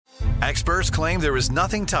Experts claim there is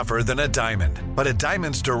nothing tougher than a diamond. But at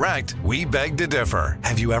Diamonds Direct, we beg to differ.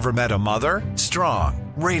 Have you ever met a mother?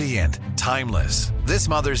 Strong, radiant, timeless. This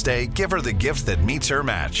Mother's Day, give her the gift that meets her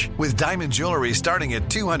match. With diamond jewelry starting at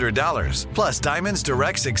 $200. Plus, Diamonds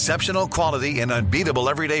Direct's exceptional quality and unbeatable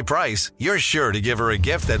everyday price, you're sure to give her a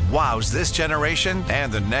gift that wows this generation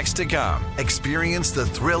and the next to come. Experience the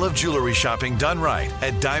thrill of jewelry shopping done right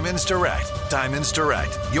at Diamonds Direct. Diamonds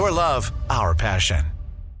Direct. Your love, our passion.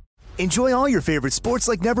 Enjoy all your favorite sports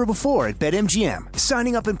like never before at BetMGM.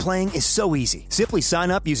 Signing up and playing is so easy. Simply sign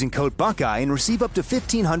up using code Buckeye and receive up to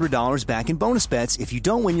 $1,500 back in bonus bets if you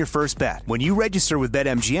don't win your first bet. When you register with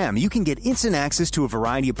BetMGM, you can get instant access to a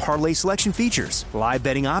variety of parlay selection features, live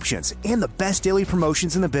betting options, and the best daily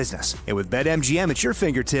promotions in the business. And with BetMGM at your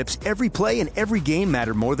fingertips, every play and every game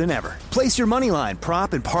matter more than ever. Place your moneyline,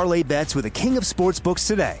 prop, and parlay bets with the king of sportsbooks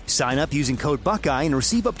today. Sign up using code Buckeye and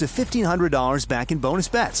receive up to $1,500 back in bonus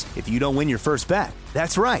bets if you don't win your first bet.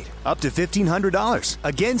 That's right, up to $1,500.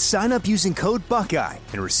 Again, sign up using code Buckeye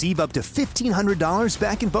and receive up to $1,500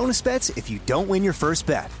 back in bonus bets if you don't win your first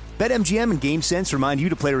bet. BetMGM and GameSense remind you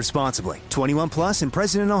to play responsibly. 21 plus and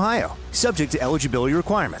present in Ohio. Subject to eligibility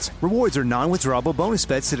requirements. Rewards are non-withdrawable bonus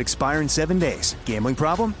bets that expire in 7 days. Gambling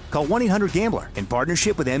problem? Call 1-800-GAMBLER in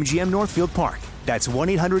partnership with MGM Northfield Park. That's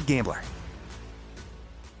 1-800-GAMBLER.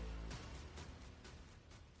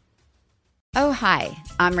 Oh, hi,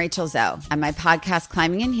 I'm Rachel Zoe, and my podcast,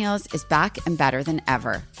 Climbing in Heels, is back and better than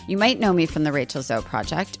ever. You might know me from the Rachel Zoe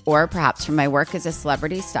Project, or perhaps from my work as a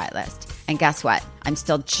celebrity stylist. And guess what? I'm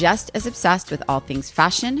still just as obsessed with all things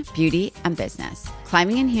fashion, beauty, and business.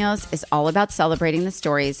 Climbing in Heels is all about celebrating the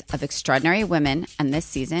stories of extraordinary women, and this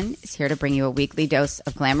season is here to bring you a weekly dose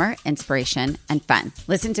of glamour, inspiration, and fun.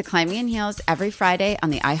 Listen to Climbing in Heels every Friday on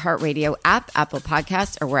the iHeartRadio app, Apple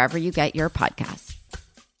Podcasts, or wherever you get your podcasts.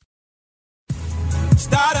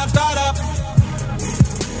 Start up,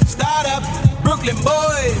 Brooklyn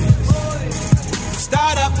boys.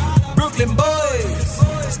 Start up, Brooklyn boys.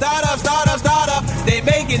 Start up, they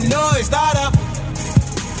making noise. Start up.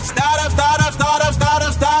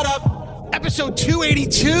 Episode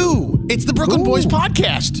 282. It's the Brooklyn Boys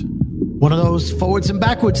podcast. One of those forwards and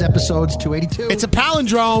backwards episodes, 282. It's a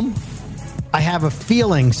palindrome. I have a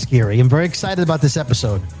feeling, Scary. I'm very excited about this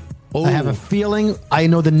episode. Ooh. I have a feeling I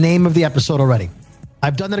know the name of the episode already.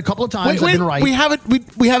 I've done it a couple of times. I've been right. We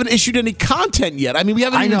haven't issued any content yet. I mean, we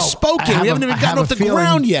haven't even spoken. We haven't even gotten off the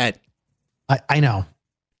ground yet. I know.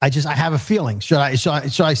 I have a feeling. Should I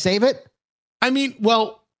save it? I mean,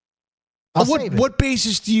 well, save it. What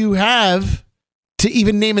basis do you have to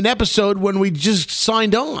even name an episode when we just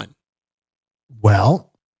signed on?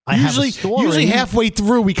 Well, I have a story. Usually halfway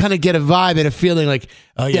through, we kind of get a vibe and a feeling like,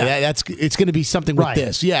 oh yeah, it's going to be something with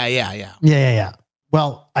this. Yeah.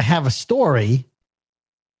 Well, I have a story.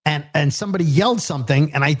 And somebody yelled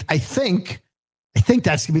something, and I think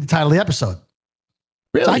that's gonna be the title of the episode.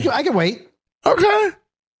 Really? So I can wait. Okay.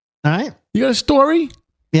 All right. You got a story?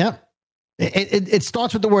 Yeah. It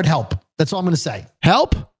starts with the word help. That's all I'm gonna say.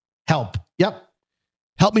 Help? Help. Yep.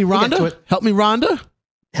 Help me, Rhonda. Help me, Rhonda.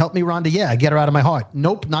 Help me, Rhonda. Yeah, get her out of my heart.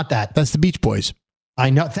 Nope, not that. That's the Beach Boys. I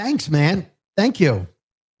know. Thanks, man. Thank you.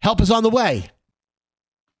 Help is on the way.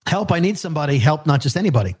 Help. I need somebody. Help, not just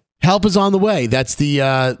anybody. Help is on the way. That's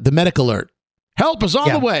the medic alert. Help is on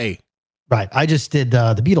the way. Right. I just did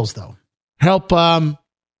the Beatles, though.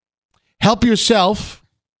 Help yourself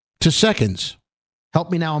to seconds.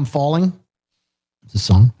 Help me now. I'm falling. It's a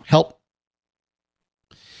song. Help.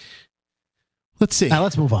 Let's see. Now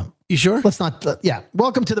let's move on. You sure? Let's not.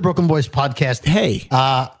 Welcome to the Brooklyn Boys podcast. Hey.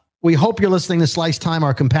 We hope you're listening to Slice Time,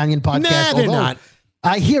 our companion podcast. Nah, they're not.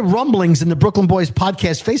 I hear rumblings in the Brooklyn Boys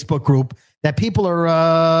podcast Facebook group that people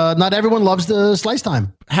are, not everyone loves the Slice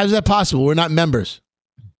Time. How's that possible? We're not members.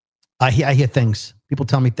 I hear things. People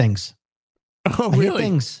tell me things. Oh, really?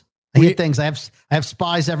 I hear things. I have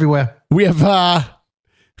spies everywhere. We have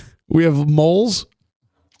moles?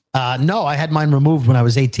 No, I had mine removed when I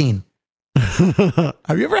was 18.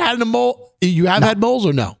 Have you ever had a mole? You have had moles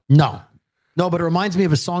or no? No, but it reminds me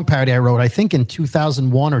of a song parody I wrote, I think in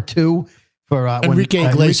 2001 or 2. For Enrique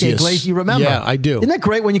Iglesias. You remember? Yeah, I do. Isn't that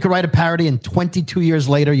great when you can write a parody and 22 years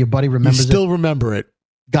later your buddy remembers it? You still remember it.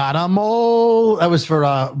 Got a mole. That was for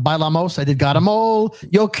Bailamos. I did Got a mole.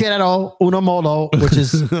 Yo quiero una molo, which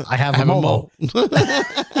is I have a mole. Got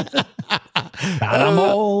a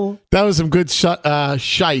mole. That was some good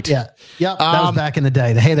shite. Yeah. That was back in the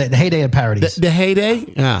day. The heyday of parodies. The heyday?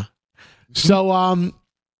 Yeah. So,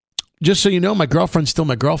 just so you know, my girlfriend's still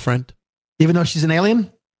my girlfriend. Even though she's an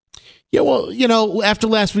alien? Yeah, well, after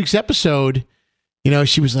last week's episode,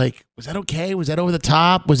 she was like, was that okay? Was that over the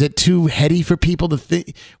top? Was it too heady for people to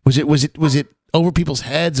think? Was it over people's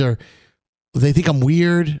heads, or they think I'm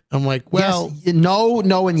weird? I'm like, well, yes,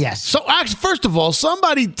 no, and yes. So actually, first of all,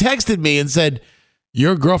 somebody texted me and said,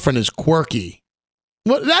 your girlfriend is quirky.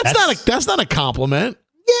 Well, that's not a compliment.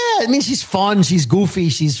 Yeah, I mean, she's fun. She's goofy.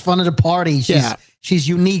 She's fun at a party. She's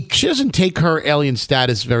unique. She doesn't take her alien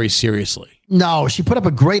status very seriously. No, she put up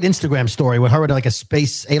a great Instagram story with her in like a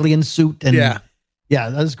space alien suit. And yeah,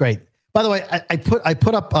 that was great. By the way, I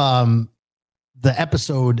put up the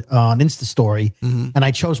episode on Insta story, and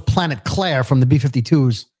I chose Planet Claire from the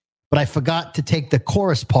B-52s, but I forgot to take the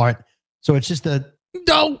chorus part, so it's just the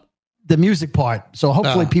music part. So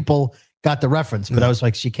hopefully people got the reference. But I was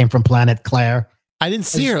like, she came from Planet Claire. I didn't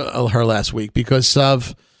see her last week because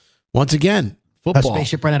of, once again, football. A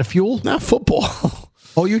spaceship ran out of fuel? Not football.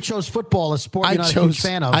 Oh, you chose football, a sport you're not a huge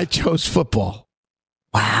fan of. I chose football.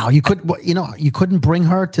 Wow, you couldn't bring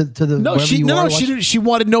her to the she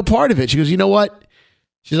wanted no part of it. She goes, you know what?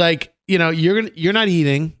 She's like, you're not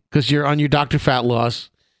eating because you're on your Dr. Fat loss.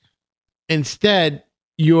 Instead,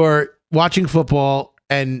 you're watching football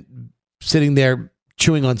and sitting there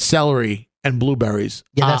chewing on celery and blueberries.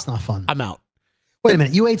 Yeah, that's not fun. I'm out. Wait a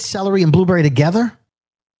minute, you ate celery and blueberry together?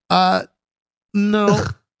 No.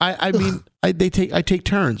 I mean, I take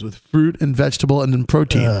turns with fruit and vegetable and then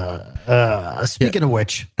protein. Speaking of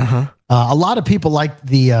which, a lot of people like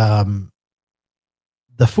the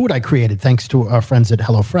food I created thanks to our friends at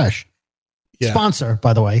HelloFresh. Yeah. Sponsor,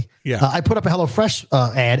 by the way. Yeah. I put up a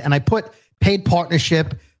HelloFresh ad, and I put paid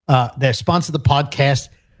partnership. They sponsor the podcast.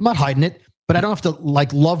 I'm not hiding it, but I don't have to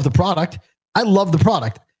love the product. I love the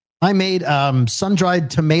product. I made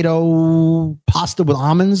sun-dried tomato pasta with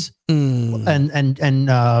almonds and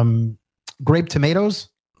grape tomatoes.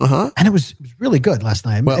 And it was really good last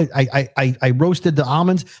night. Well, I roasted the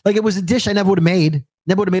almonds. Like, it was a dish I never would have made.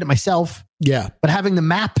 Never would have made it myself. Yeah. But having the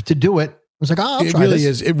map to do it, I was like, I'll try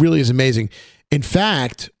this. It really is amazing. In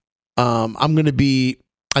fact, I'm going to be,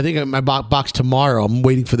 I think, in my box tomorrow. I'm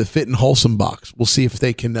waiting for the Fit and Wholesome box. We'll see if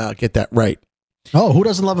they can get that right. Oh, who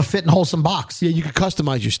doesn't love a fit and wholesome box? Yeah, you can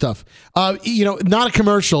customize your stuff. Not a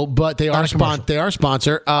commercial, but they are a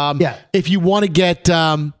sponsor. If you want to get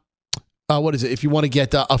what is it? If you want to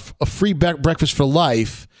get a free breakfast for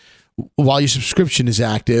life while your subscription is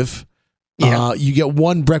active, you get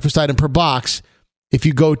one breakfast item per box. If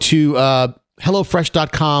you go to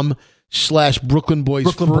HelloFresh.com/Brooklyn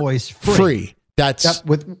Boys free. That's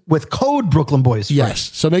with code Brooklyn Boys free.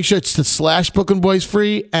 Yes. So make sure it's the /Brooklyn Boys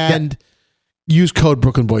free and use code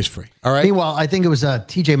Brooklyn Boys free. All right. Meanwhile, I think it was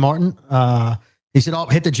TJ Martin. He said,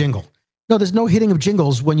 hit the jingle. No, there's no hitting of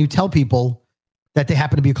jingles when you tell people that they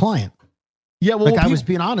happen to be a client. Yeah, well, I was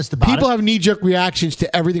being honest about it. People have knee-jerk reactions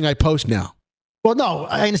to everything I post now. Well, no,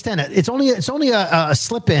 I understand that. It's only a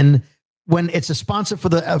slip in when it's a sponsor for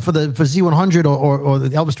Z100 or the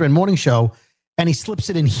Elvis Duran Morning Show, and he slips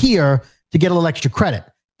it in here to get a little extra credit.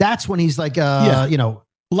 That's when he's like,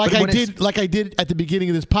 Like I did at the beginning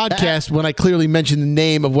of this podcast when I clearly mentioned the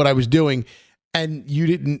name of what I was doing, and you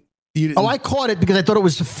didn't. Oh, I caught it because I thought it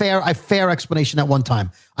was a fair explanation at one time.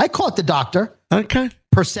 I caught the doctor. Okay.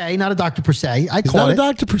 Per se, not a doctor per se. He's not a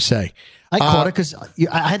doctor per se. I caught it because by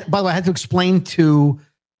the way, I had to explain to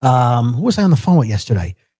who was I on the phone with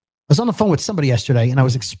yesterday? I was on the phone with somebody yesterday, and I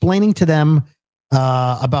was explaining to them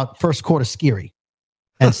about first quarter scary.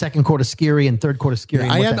 And second quarter scary and third quarter scary.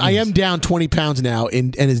 Yeah, I am down 20 pounds now,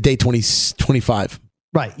 and it's day 25.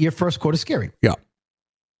 Right. Your first quarter scary. Yeah.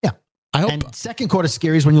 Yeah. I hope. And second quarter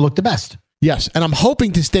scary is when you look the best. Yes. And I'm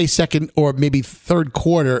hoping to stay second or maybe third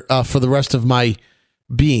quarter for the rest of my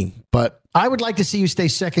being. But I would like to see you stay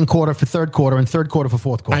second quarter for third quarter and third quarter for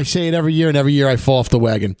fourth quarter. I say it every year, and every year I fall off the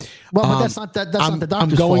wagon. Well, but that's not the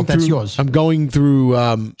doctor's fault. That's yours. I'm going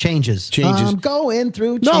through changes. I'm going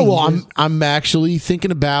through changes. No, well, I'm actually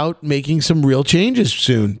thinking about making some real changes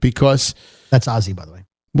soon because that's Ozzy, by the way.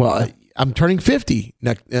 Well, I'm turning 50 in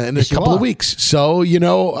a couple of weeks, so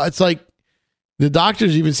it's like the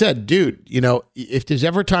doctors even said, dude, if there's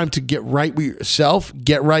ever time to get right with yourself,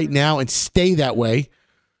 get right now and stay that way.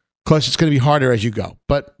 Because it's going to be harder as you go.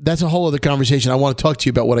 But that's a whole other conversation. I want to talk to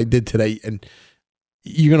you about what I did today, and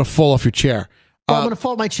you're going to fall off your chair. I'm going to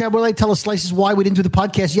fall off my chair. Will I tell us Slices why we didn't do the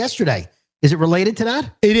podcast yesterday? Is it related to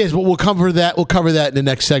that? It is, but we'll cover that. We'll cover that in the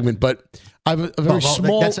next segment. But I have a very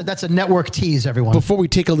small. That's a network tease, everyone. Before we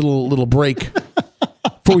take a little break,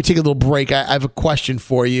 I have a question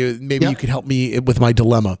for you. Maybe you could help me with my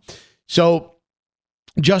dilemma. So.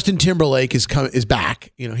 Justin Timberlake is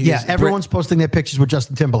back. Everyone's posting their pictures with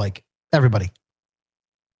Justin Timberlake. Everybody.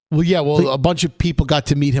 Well, yeah. Well, a bunch of people got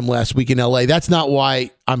to meet him last week in L.A. That's not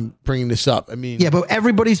why I'm bringing this up. I mean, yeah, but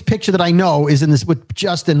everybody's picture that I know is in this with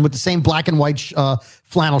Justin with the same black and white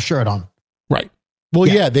flannel shirt on. Right. Well,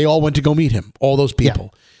 yeah, they all went to go meet him. All those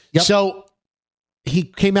people. Yeah. Yep. So he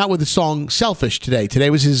came out with the song "Selfish" today. Today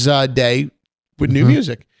was his day with new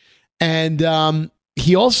music, and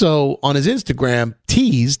he also on his Instagram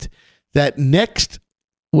teased that next,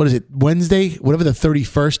 what is it, Wednesday, whatever the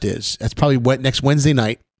 31st is. That's probably next Wednesday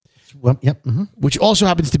night. Well, yep. Which also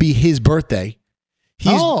happens to be his birthday.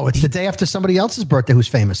 It's the day after somebody else's birthday who's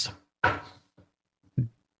famous.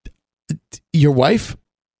 Your wife?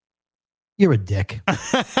 You're a dick.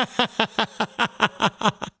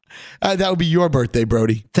 That would be your birthday,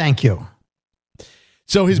 Brody. Thank you.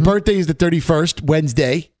 So his birthday is the 31st,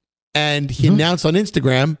 Wednesday, and he announced on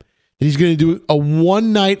Instagram that he's going to do a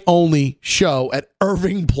one-night only show at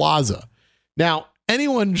Irving Plaza. Now,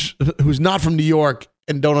 anyone who's not from New York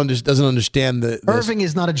and doesn't understand this. Irving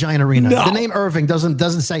is not a giant arena. No. The name Irving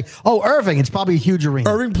doesn't say, oh, Irving, it's probably a huge arena.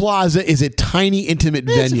 Irving Plaza is a tiny, intimate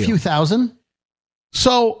venue. It's a few thousand.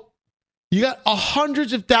 So you got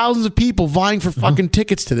hundreds of thousands of people vying for fucking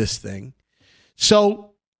tickets to this thing.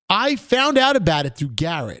 So I found out about it through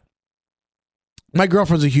Garrett. My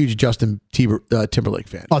girlfriend's a huge Justin Timberlake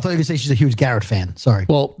fan. Oh, I thought you were going to say she's a huge Garrett fan. Sorry.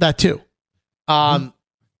 Well, that too. But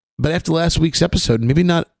after last week's episode, maybe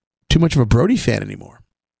not too much of a Brody fan anymore.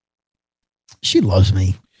 She loves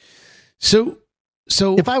me. So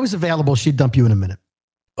if I was available, she'd dump you in a minute.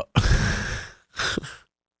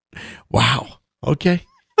 Wow. Okay.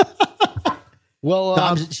 Well,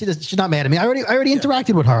 no, she's not mad at me. I already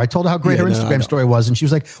interacted with her. I told her how great her Instagram story was, and she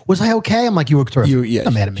was like, "Was I okay?" I'm like, "You were terrific." Yeah,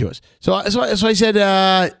 not mad at me. She was. So I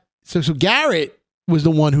said, so Garrett was the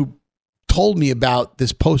one who told me about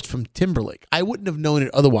this post from Timberlake. I wouldn't have known it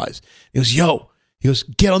otherwise. He goes,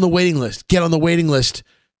 get on the waiting list. Get on the waiting list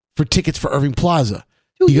for tickets for Irving Plaza.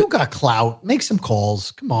 Dude, you got clout. Make some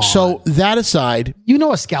calls. Come on. So that aside, you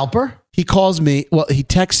know a scalper. He calls me. Well, he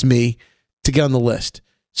texts me to get on the list.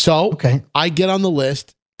 So I get on the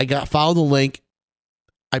list. Follow the link.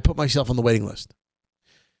 I put myself on the waiting list.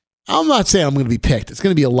 I'm not saying I'm going to be picked. It's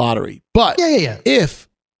going to be a lottery. But if,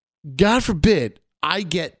 God forbid, I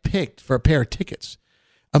get picked for a pair of tickets,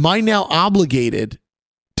 am I now obligated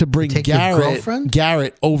to bring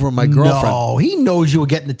Garrett over my girlfriend? No, he knows you were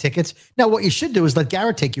getting the tickets. Now, what you should do is let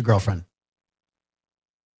Garrett take your girlfriend.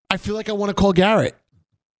 I feel like I want to call Garrett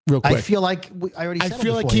real quick. I feel like I already said I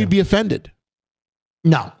feel like he'd be offended.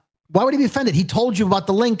 No. Why would he be offended? He told you about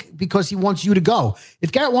the link because he wants you to go.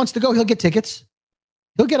 If Garrett wants to go, he'll get tickets.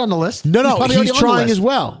 He'll get on the list. No, he's trying as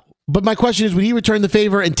well. But my question is, would he return the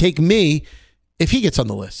favor and take me if he gets on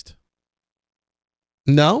the list?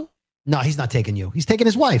 No? No, he's not taking you. He's taking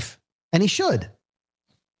his wife, and he should.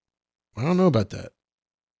 I don't know about that.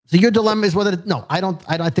 So your dilemma is whether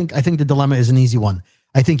I think the dilemma is an easy one.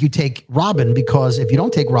 I think you take Robin because if you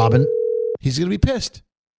don't take Robin, he's going to be pissed.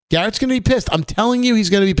 Garrett's going to be pissed. I'm telling you, he's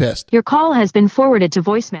going to be pissed. Your call has been forwarded to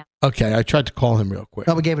voicemail. Okay, I tried to call him real quick.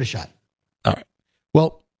 No, we gave it a shot. All right.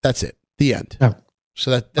 Well, that's it. The end. Right.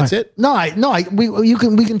 So that's it.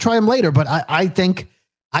 We can try him later, but I think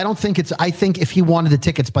if he wanted the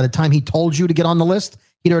tickets by the time he told you to get on the list,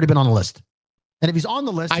 he'd already been on the list. And if he's on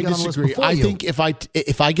the list, I disagree. I think if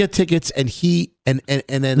I get tickets and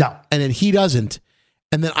then he doesn't,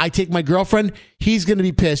 and then I take my girlfriend, he's going to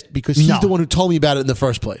be pissed because he's the one who told me about it in the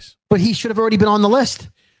first place. But he should have already been on the list.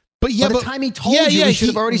 But by the time he told you, he should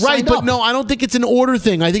have already signed up. But no, I don't think it's an order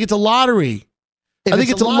thing. I think it's a lottery. If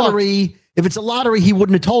it's a lottery, he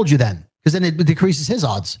wouldn't have told you then, because then it decreases his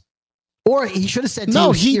odds. Or he should have said to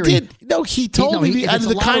you, he did. No, he told me out of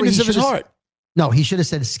the kindness of his heart. No, he should have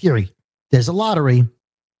said, Scary, there's a lottery.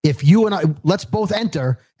 If you and I, let's both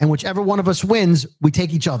enter, and whichever one of us wins, we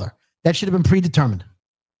take each other. That should have been predetermined.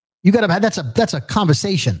 You got to have, that's a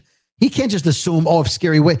conversation. He can't just assume, if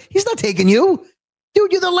Scary wins. He's not taking you.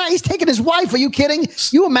 Dude, he's taking his wife. Are you kidding?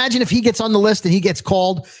 You imagine if he gets on the list and he gets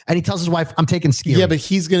called and he tells his wife, I'm taking Scary. Yeah, but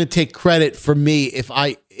he's going to take credit for me if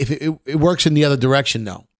it works in the other direction,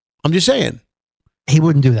 though. I'm just saying. He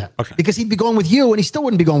wouldn't do that. Okay. Because he'd be going with you and he still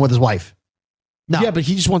wouldn't be going with his wife. No. Yeah, but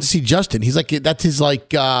he just wants to see Justin. He's like, that's his he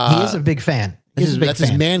is a big fan. That's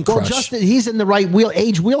his man crush. Well, Justin, he's in the right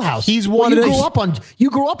age wheelhouse. He's one you grew up on Justin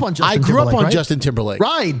Timberlake. I grew up on Justin Timberlake.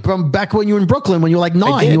 Right. From back when you were in Brooklyn, when you were like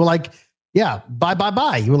 9, you were like, yeah,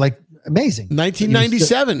 bye. You were like, amazing.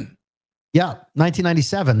 1997. Yeah,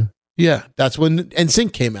 1997. Yeah, that's when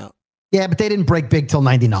NSYNC came out. Yeah, but they didn't break big till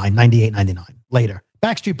 99, 98, 99. Later.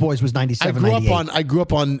 Backstreet Boys was 97, 98. I grew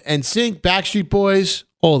up on NSYNC, Backstreet Boys,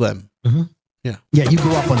 all of them. Mm-hmm. Yeah. Yeah, you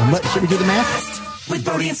grew up on them. Should we do the math? With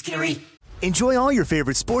Brody and Scary. Enjoy all your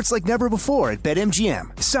favorite sports like never before at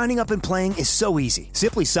BetMGM. Signing up and playing is so easy.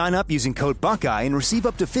 Simply sign up using code Buckeye and receive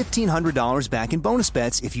up to $1,500 back in bonus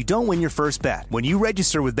bets if you don't win your first bet. When you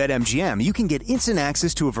register with BetMGM, you can get instant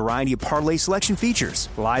access to a variety of parlay selection features,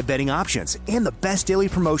 live betting options, and the best daily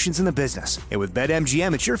promotions in the business. And with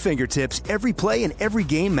BetMGM at your fingertips, every play and every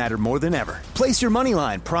game matter more than ever. Place your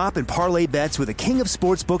moneyline, prop, and parlay bets with the king of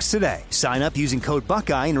sportsbooks today. Sign up using code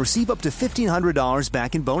Buckeye and receive up to $1,500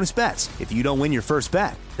 back in bonus bets if you don't win your first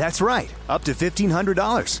bet. That's right, up to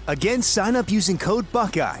 $1,500. Again, sign up using code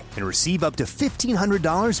Buckeye and receive up to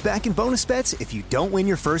 $1,500 back in bonus bets if you don't win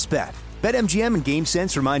your first bet. BetMGM and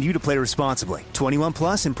GameSense remind you to play responsibly. 21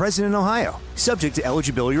 plus and present in Ohio. Subject to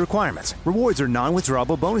eligibility requirements. Rewards are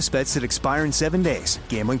non-withdrawable bonus bets that expire in 7 days.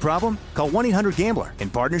 Gambling problem? Call 1-800-GAMBLER in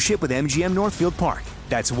partnership with MGM Northfield Park.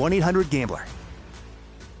 That's 1-800-GAMBLER.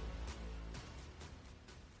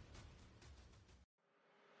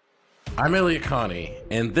 I'm Elliot Connie,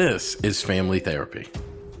 and this is Family Therapy.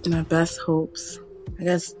 My best hopes, I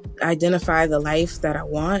guess, identify the life that I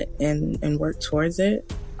want and work towards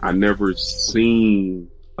it. I never seen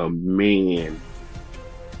a man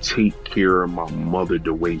take care of my mother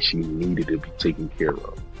the way she needed to be taken care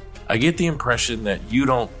of. I get the impression that you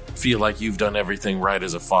don't feel like you've done everything right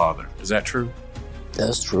as a father. Is that true?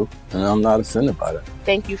 That's true, and I'm not offended by that.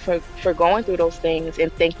 Thank you for going through those things,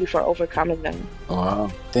 and thank you for overcoming them. Wow.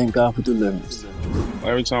 Thank God for deliverance.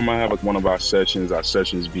 Every time I have one of our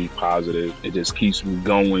sessions be positive. It just keeps me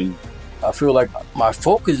going. I feel like my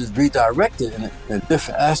focus is redirected in a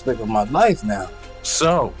different aspect of my life now.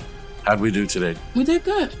 So, how'd we do today? We did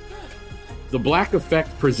good. The Black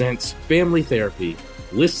Effect presents Family Therapy.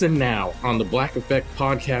 Listen now on the Black Effect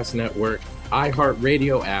Podcast Network,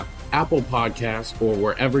 iHeartRadio app, Apple Podcasts, or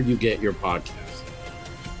wherever you get your podcasts.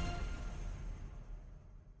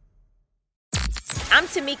 I'm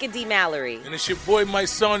Tamika D. Mallory. And it's your boy, my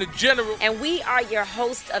son, the General. And we are your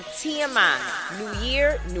hosts of TMI. New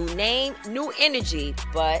year, new name, new energy,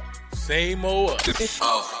 but same old us.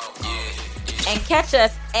 Oh, yeah. And catch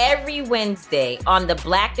us every Wednesday on the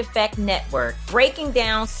Black Effect Network, breaking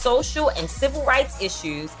down social and civil rights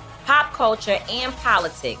issues, pop culture, and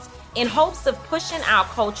politics, in hopes of pushing our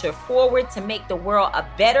culture forward to make the world a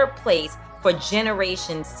better place for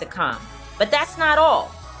generations to come. But that's not all.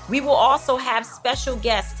 We will also have special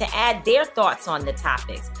guests to add their thoughts on the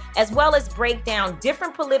topics, as well as break down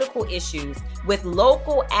different political issues with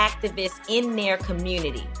local activists in their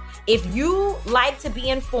community. If you like to be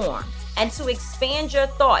informed and to expand your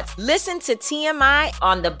thoughts, listen to TMI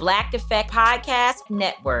on the Black Effect Podcast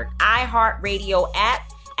Network, iHeartRadio app,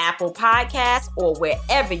 Apple Podcasts, or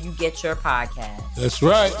wherever you get your podcasts. That's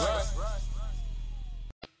right.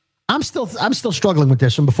 I'm still struggling with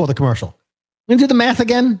this from before the commercial. Let me do the math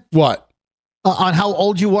again. What? On how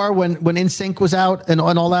old you were when NSYNC was out and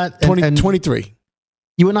all that? 23.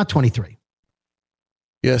 You were not 23.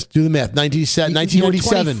 Yes, do the math.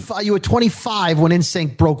 1997. You were 25 when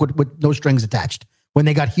NSYNC broke with no strings attached, when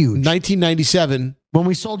they got huge. 1997. When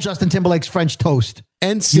we sold Justin Timberlake's French Toast.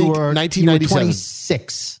 NSYNC, 1997. You were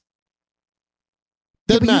 26.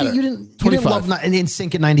 Doesn't matter. You didn't love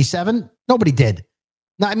NSYNC in 97? Nobody did.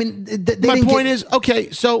 No, I mean, my point is,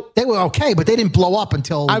 okay, so they were okay, but they didn't blow up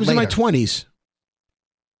until I was later. in my 20s.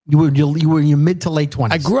 You were in your mid to late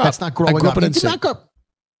 20s. I grew up. That's not growing up. You did not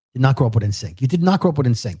grow up with NSYNC. You did not grow up with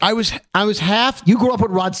NSYNC. I was half. You grew up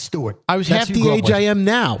with Rod Stewart. I was half the age I am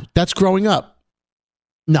now. That's growing up.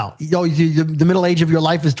 No, the middle age of your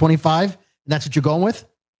life is 25, and that's what you're going with?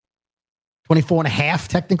 24 and a half,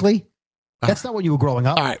 technically? That's not when you were growing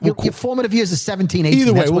up. All right, your formative years is 17, 18.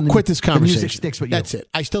 Either way, we'll quit this conversation. The music sticks with you. That's it.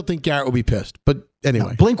 I still think Garrett will be pissed. But anyway.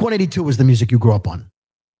 No, Blink-182 was the music you grew up on.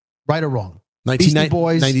 Right or wrong? Beastie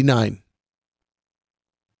Boys. 99.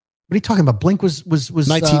 What are you talking about? Blink was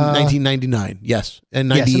 1999. Yes. And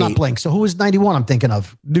 98. Yes, not Blink. So who was 91 I'm thinking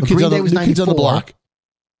of? New Kids on the Block.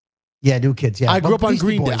 Yeah, New Kids. Yeah. I grew up on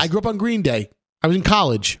Green Day. I grew up on Green Day. I was in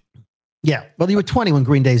college. Yeah. Well, you were 20 when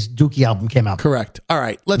Green Day's Dookie album came out. Correct. All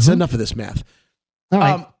right. Let's enough of this math. All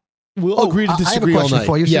right. We'll agree to disagree all night. I have a question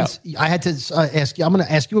for you. Yeah. Since I had to ask you, I'm going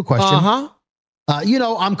to ask you a question. Uh-huh.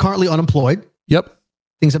 I'm currently unemployed. Yep.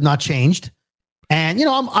 Things have not changed. And,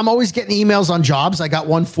 I'm always getting emails on jobs. I got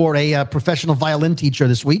one for a professional violin teacher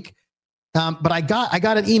this week. But I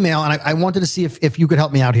got an email, and I wanted to see if you could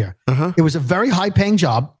help me out here. Uh-huh. It was a very high-paying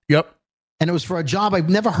job. Yep. And it was for a job I've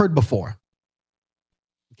never heard before.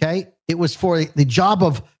 Okay? It was for the job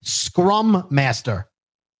of Scrum Master.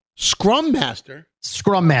 Scrum Master?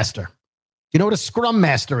 Scrum Master. Do you know what a Scrum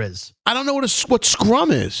Master is? I don't know what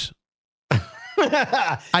Scrum is.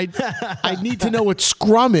 I need to know what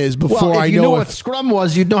Scrum is before I know. If you know what Scrum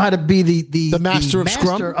was, you'd know how to be the master of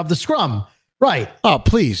Scrum of the Scrum. Right. Oh,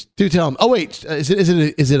 please do tell him. Oh, wait, is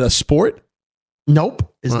it a sport?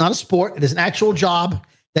 Nope, it's not a sport. It is an actual job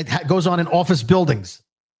that goes on in office buildings.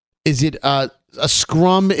 Is it a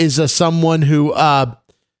Scrum? Is someone who?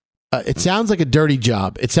 It sounds like a dirty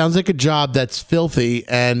job. It sounds like a job that's filthy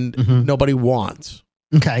and nobody wants.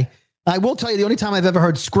 Okay. I will tell you, the only time I've ever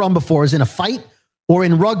heard Scrum before is in a fight or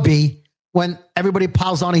in rugby when everybody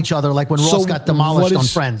piles on each other, like when Ross got demolished on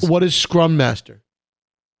Friends. What is Scrum Master?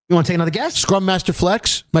 You want to take another guess? Scrum Master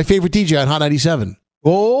Flex, my favorite DJ on Hot 97.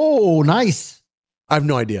 Oh, nice. I have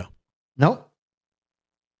no idea. Nope.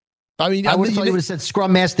 I mean, I would have thought you would have said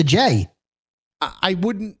Scrum Master J. I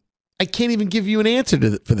wouldn't. I can't even give you an answer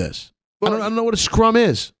for this. Well, I don't know what a Scrum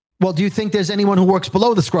is. Well, do you think there's anyone who works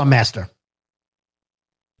below the Scrum Master?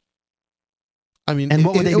 I mean, and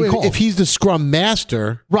what would they be called? If he's the Scrum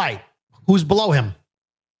Master, right? Who's below him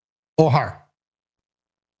or her?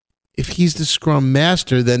 If he's the Scrum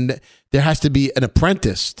Master, then there has to be an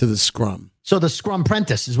apprentice to the Scrum. So the Scrum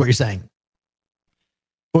Apprentice is what you're saying,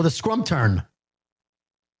 or the Scrum Turn.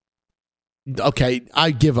 Okay, I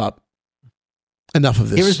give up. Enough of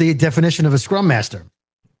this. Here is the definition of a Scrum Master.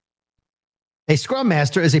 A Scrum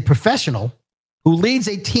Master is a professional who leads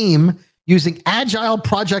a team using agile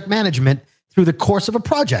project management through the course of a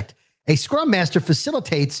project. A Scrum Master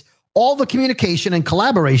facilitates all the communication and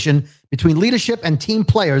collaboration between leadership and team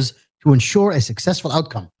players to ensure a successful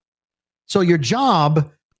outcome. So your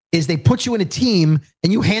job is they put you in a team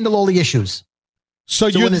and you handle all the issues. So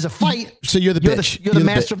when there's a fight, so you're the bitch. You're the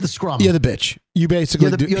master of the Scrum. You're the bitch. You basically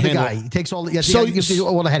you're the guy. He takes all the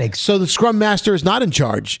all the headaches. So the Scrum Master is not in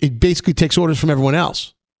charge. It basically takes orders from everyone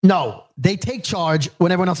else. No, they take charge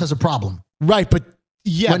when everyone else has a problem. Right, but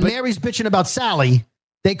when Mary's bitching about Sally,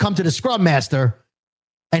 they come to the Scrum Master,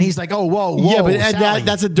 and he's like, "Oh, whoa, yeah, but Sally,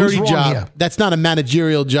 that's a dirty job. Here? That's not a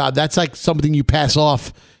managerial job. That's like something you pass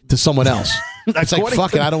off to someone else. It's like,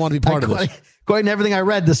 fuck it, I don't want to be part of this." According to everything I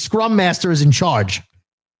read, the Scrum Master is in charge.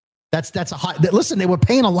 That's a high. Listen, they were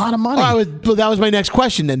paying a lot of money. Well, that was my next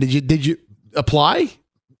question. Then did you apply?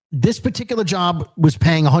 This particular job was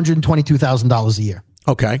paying $122,000 a year.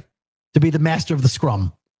 Okay, to be the master of the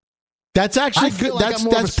Scrum. That's actually good.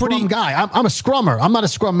 That's pretty guy. I'm a scrummer. I'm not a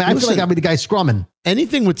scrum man. I feel like I'll be the guy scrumming.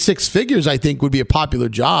 Anything with 6 figures, I think, would be a popular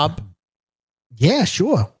job. Yeah,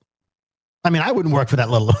 sure. I mean, I wouldn't work for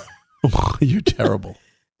that little. You're terrible.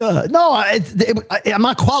 No, I'm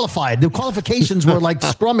not qualified. The qualifications were like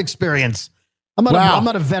Scrum experience. I'm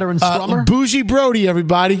not a veteran scrummer. Bougie Brody,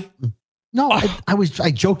 everybody. No,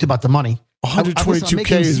 I joked about the money. 122K. I'm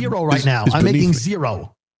making zero right now. I'm making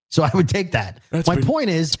zero. So I would take that. My point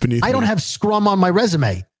is, I don't have Scrum on my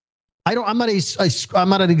resume. I'm not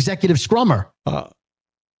an executive scrummer.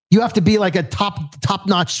 You have to be like a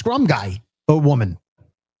top-notch Scrum guy or woman.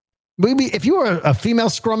 Maybe if you were a female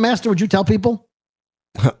Scrum Master, would you tell people?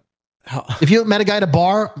 If you met a guy at a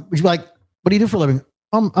bar, would you be like, "What do you do for a living?"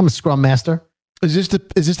 I'm a Scrum Master. Is this the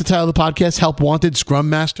title of the podcast? Help Wanted Scrum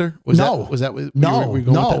Master? No.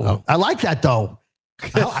 No. I like that though.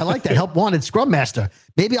 I like that. Help Wanted Scrum Master.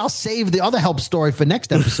 Maybe I'll save the other help story for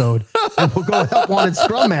next episode and we'll go Help Wanted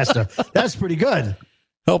Scrum Master. That's pretty good.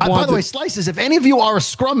 By the way, Slices, if any of you are a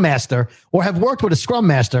Scrum Master or have worked with a Scrum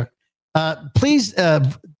Master, please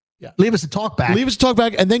leave us a talk back. Leave us a talk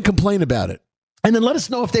back and then complain about it. And then let us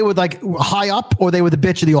know if they were like high up or they were the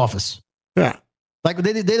bitch of the office. Yeah. Like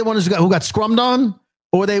they're the ones who got scrummed on,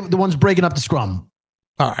 or they the ones breaking up the scrum.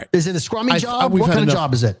 All right. Is it a scrummy job? What kind of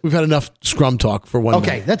job is it? We've had enough Scrum talk for one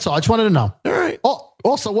Okay, minute. that's all. I just wanted to know. All right. Oh,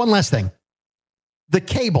 also, one last thing. The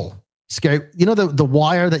cable. Scary. You know the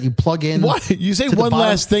wire that you plug in? What? You say one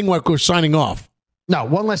last thing while we're signing off. No,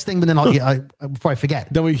 one last thing, but then before I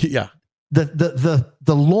forget. Then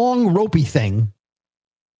The long ropey thing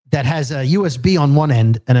that has a USB on one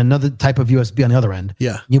end and another type of USB on the other end.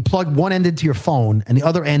 Yeah. You plug one end into your phone and the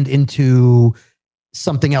other end into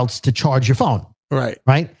something else to charge your phone. Right.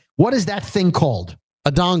 Right? What is that thing called?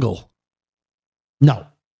 A dongle. No.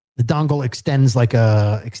 The dongle extends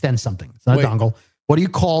something. It's not a dongle. What do you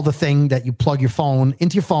call the thing that you plug your phone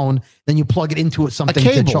into your phone, then you plug it into something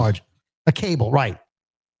to charge? A cable, right.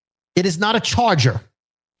 It is not a charger.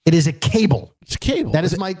 It is a cable. It's a cable. That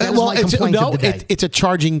is my complaint of the day. It's a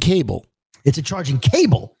charging cable. It's a charging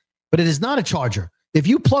cable, but it is not a charger. If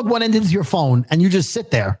you plug one end into your phone and you just sit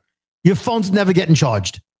there, your phone's never getting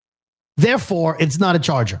charged. Therefore, it's not a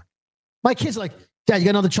charger. My kids are like, "Dad, you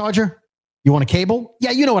got another charger? You want a cable?"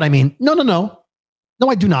 Yeah, you know what I mean. No. No,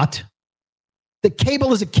 I do not. The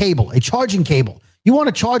cable is a cable, a charging cable. You want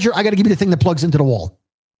a charger? I got to give you the thing that plugs into the wall.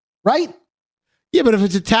 Right? Yeah, but if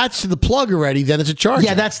it's attached to the plug already, then it's a charger.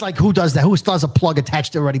 Yeah, that's like, who does that? Who does a plug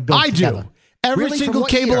attached to already built together? Do. Every really? single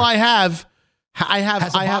cable year? I have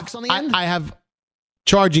box on the end? I have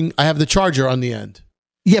charging. I have the charger on the end.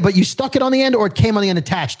 Yeah, but you stuck it on the end, or it came on the end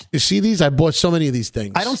attached? You see these? I bought so many of these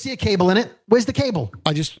things. I don't see a cable in it. Where's the cable?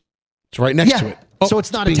 It's right next to it. Oh, so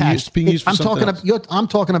it's not attached. I'm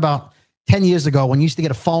talking about 10 years ago when you used to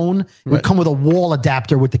get a phone. It would come with a wall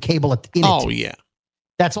adapter with the cable in it. Oh, yeah.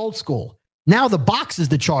 That's old school. Now the box is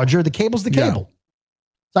the charger. The cable's the cable.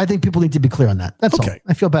 So I think people need to be clear on that. That's all.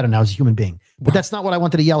 I feel better now as a human being. But that's not what I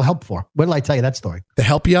wanted to yell help for. Where did I tell you that story? The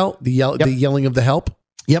help yell? The yelling of the help?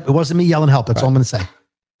 Yep. It wasn't me yelling help. That's all I'm going to say.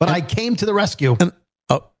 But I came to the rescue.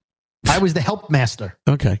 I was the help master.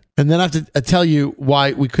 Okay. And then I have to tell you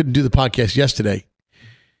why we couldn't do the podcast yesterday.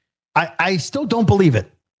 I still don't believe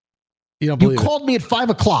it. You don't believe it? You called me at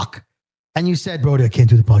 5:00 and you said, Brody, I can't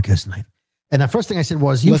do the podcast tonight. And the first thing I said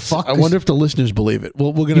was, I wonder if the listeners believe it.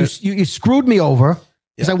 Well, we're going to. You screwed me over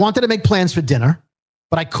because I wanted to make plans for dinner,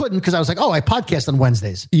 but I couldn't because I was like, I podcast on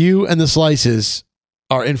Wednesdays. You and the Slices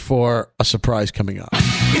are in for a surprise coming up.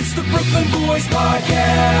 It's the Brooklyn Boys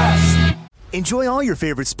Podcast. Enjoy all your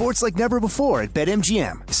favorite sports like never before at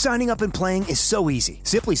BetMGM. Signing up and playing is so easy.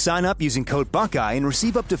 Simply sign up using code Buckeye and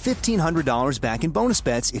receive up to $1,500 back in bonus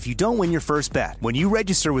bets if you don't win your first bet. When you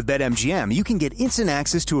register with BetMGM, you can get instant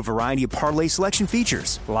access to a variety of parlay selection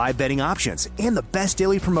features, live betting options, and the best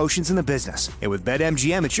daily promotions in the business. And with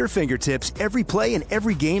BetMGM at your fingertips, every play and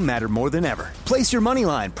every game matter more than ever. Place your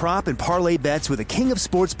moneyline, prop, and parlay bets with the king of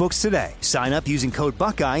sportsbooks today. Sign up using code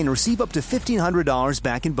Buckeye and receive up to $1,500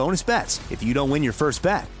 back in bonus bets if you don't win your first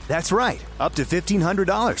bet. That's right, up to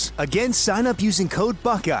 $1,500. Again, sign up using code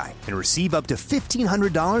Buckeye and receive up to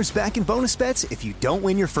 $1,500 back in bonus bets if you don't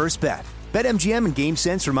win your first bet. BetMGM and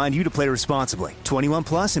GameSense remind you to play responsibly. 21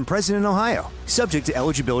 plus and present in Ohio. Subject to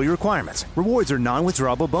eligibility requirements. Rewards are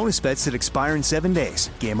non-withdrawable bonus bets that expire in 7 days.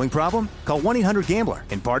 Gambling problem? Call 1-800-GAMBLER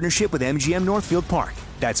in partnership with MGM Northfield Park.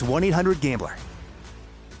 That's 1-800-GAMBLER.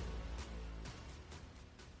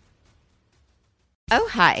 Oh,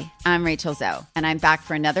 hi, I'm Rachel Zoe, and I'm back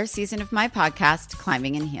for another season of my podcast,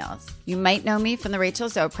 Climbing in Heels. You might know me from the Rachel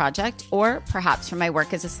Zoe Project, or perhaps from my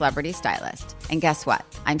work as a celebrity stylist. And guess what?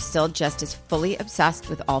 I'm still just as fully obsessed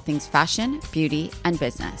with all things fashion, beauty, and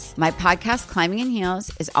business. My podcast, Climbing in Heels,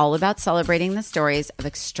 is all about celebrating the stories of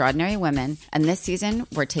extraordinary women, and this season,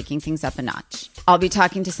 we're taking things up a notch. I'll be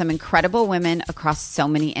talking to some incredible women across so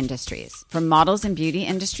many industries, from models and beauty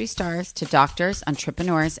industry stars to doctors,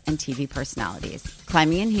 entrepreneurs, and TV personalities.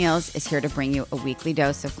 Climbing in Heels is here to bring you a weekly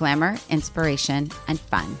dose of glamour, inspiration, and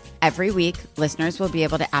fun. Every week, listeners will be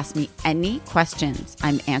able to ask me any questions.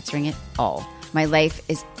 I'm answering it all. My life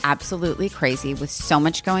is absolutely crazy with so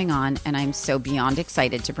much going on, and I'm so beyond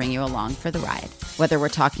excited to bring you along for the ride. Whether we're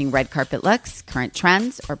talking red carpet looks, current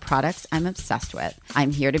trends, or products I'm obsessed with,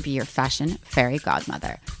 I'm here to be your fashion fairy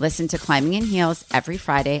godmother. Listen to Climbing in Heels every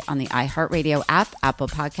Friday on the iHeartRadio app, Apple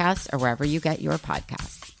Podcasts, or wherever you get your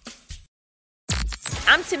podcasts.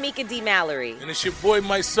 I'm Tamika D. Mallory. And it's your boy,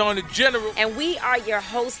 my son, the General. And we are your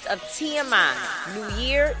hosts of TMI. New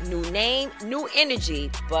year, new name, new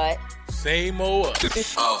energy, but same old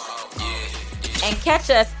us. Oh, yeah. And catch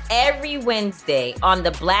us every Wednesday on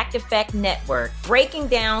the Black Effect Network, breaking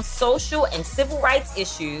down social and civil rights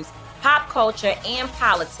issues, pop culture, and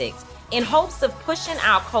politics in hopes of pushing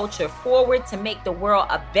our culture forward to make the world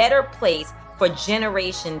a better place for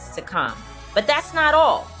generations to come. But that's not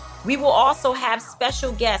all. We will also have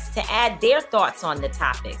special guests to add their thoughts on the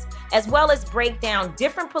topics, as well as break down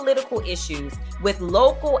different political issues with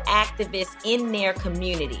local activists in their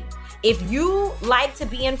community. If you like to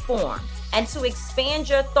be informed and to expand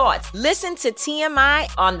your thoughts, listen to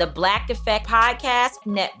TMI on the Black Effect Podcast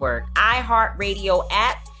Network, iHeartRadio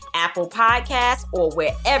app, Apple Podcasts, or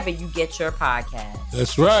wherever you get your podcasts.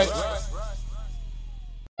 That's right.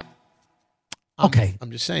 Okay.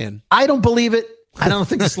 I'm just saying. I don't believe it. I don't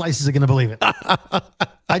think the Slices are going to believe it.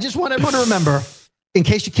 I just want everyone to remember, in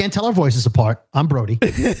case you can't tell our voices apart, I'm Brody.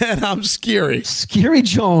 And I'm Scary. Scary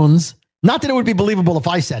Jones. Not that it would be believable if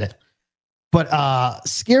I said it, but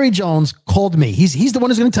Scary Jones called me. He's the one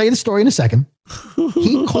who's going to tell you the story in a second.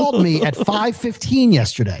 He called me at 5:15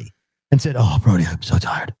 yesterday and said, "Oh, Brody, I'm so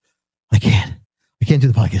tired. I can't do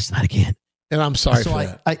the podcast tonight. I can't." And I'm sorry for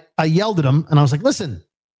that. I yelled at him and I was like, "Listen,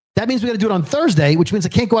 that means we got to do it on Thursday, which means I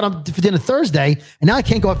can't go out for dinner Thursday. And now I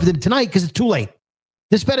can't go out for dinner tonight because it's too late.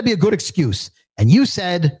 This better be a good excuse." And you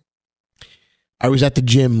said, I was at the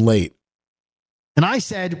gym late. And I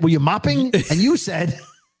said, were you mopping? And you said,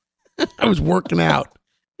 I was working out.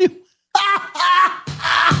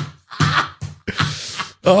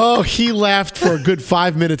 Oh, he laughed for a good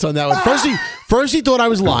 5 minutes on that one. First, he thought I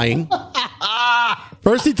was lying.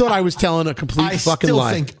 First, he thought I was telling a complete fucking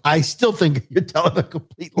lie. I still think you're telling a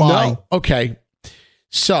complete lie. No? Okay.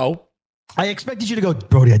 So. I expected you to go,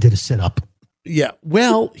 Brody, I did a sit-up. Yeah.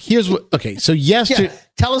 Well, here's what. Okay. So yesterday. Yeah,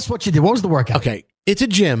 tell us what you did. What was the workout? Okay. It's a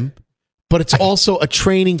gym, but it's also a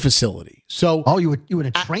training facility. So. Oh, you were in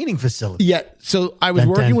a training facility. Yeah. So I was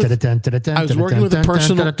working with a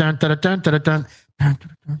personal.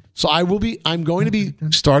 So I'm going to be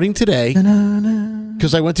starting today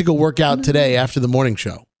because I went to go work out today after the morning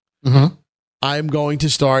show. Mm-hmm. I'm going to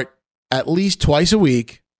start at least twice a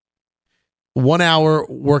week, 1 hour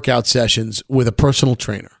workout sessions with a personal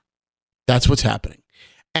trainer. That's what's happening.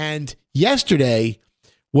 And yesterday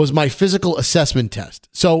was my physical assessment test.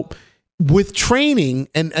 So with training,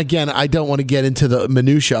 and again, I don't want to get into the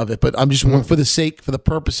minutia of it, but I'm just for the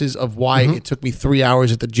purposes of why it took me 3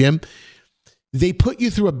 hours at the gym. They put you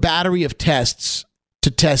through a battery of tests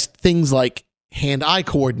to test things like hand-eye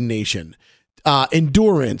coordination,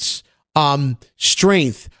 endurance,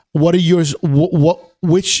 strength. What are yours?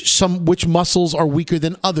 Which muscles are weaker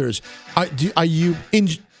than others? Are you in?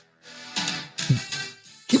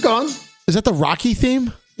 Keep going. Is that the Rocky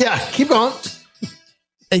theme? Yeah, keep going.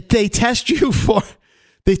 They test you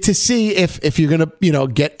to see if you're gonna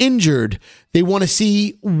get injured. They want to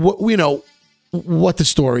see what the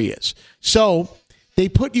story is. So they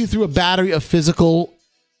put you through a battery of physical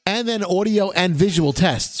and then audio and visual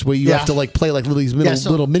tests where you have to play these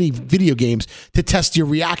little mini video games to test your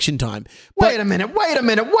reaction time. Wait a minute.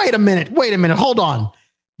 Hold on.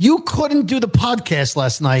 You couldn't do the podcast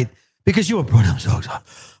last night because you were, bro, I'm so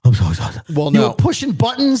exhausted. Well, you were pushing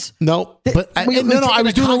buttons. No, I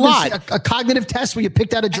was doing a lot. A cognitive test where you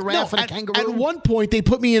picked out a giraffe and a kangaroo. At one point, they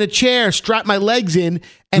put me in a chair, strapped my legs in,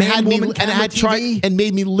 and made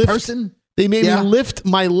me lift. They made me lift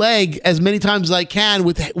my leg as many times as I can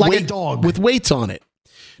with a dog with weights on it.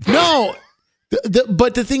 No,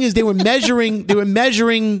 but the thing is, they were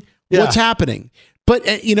measuring what's happening. But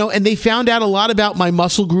and they found out a lot about my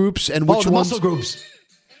muscle groups and which muscle groups.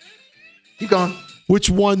 Keep going. Which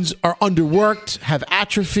ones are underworked, have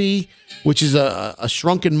atrophy, which is a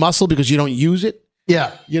shrunken muscle because you don't use it.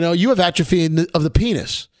 Yeah. You have atrophy of the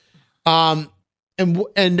penis.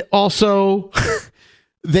 And also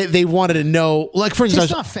they wanted to know, like, for instance,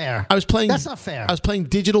 that's not fair. That's not fair. I was playing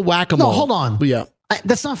digital whack-a-mole. No, hold on. Yeah.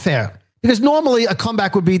 That's not fair. Because normally a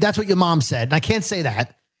comeback would be, that's what your mom said. And I can't say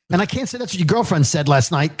that. And I can't say that's what your girlfriend said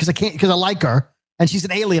last night because I like her. And she's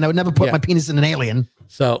an alien. I would never put my penis in an alien.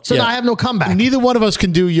 So now I have no comeback. Neither one of us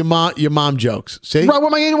can do your mom jokes. See? Right,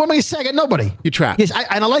 what am I going to say? I got nobody. You're trapped. Yes,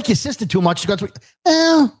 and I like your sister too much. She goes,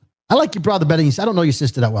 I like your brother better than you. I don't know your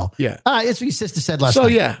sister that well. Yeah. It's what your sister said last night. So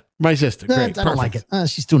yeah, my sister. Great. I don't like it.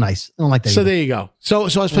 She's too nice. I don't like that. So there you go. So I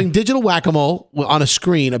was playing digital whack-a-mole on a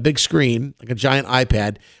screen, a big screen, like a giant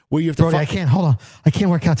iPad, where you have to. Brody, I can't. Hold on. I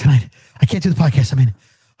can't work out tonight. I can't do the podcast.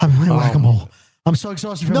 I'm playing whack-a-mole. I'm so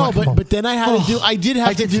exhausted from whack-a-mole. but then I had to do. I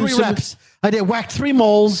did 3 reps. I did whack 3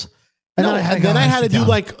 moles. And then I had to do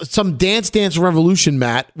like some Dance Revolution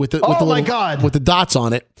mat with the with the dots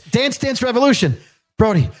on it. Dance Revolution,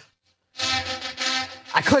 Brody.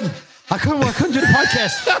 I couldn't do the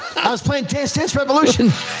podcast. I was playing Dance Revolution,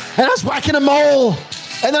 and I was whacking a mole,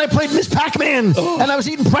 and then I played Miss Pac-Man, and I was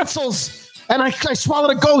eating pretzels, and I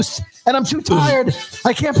swallowed a ghost, and I'm too tired.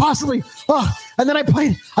 I can't possibly. And then I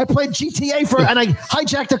played GTA and I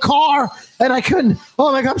hijacked a car, and I couldn't.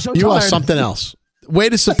 Oh my God, I'm so tired. You are something else. Way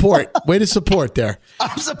to support there.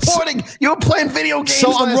 I'm supporting. You're playing video games.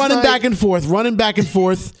 So I'm running back and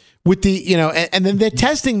forth with the, and then they're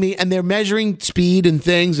testing me and they're measuring speed and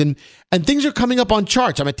things and things are coming up on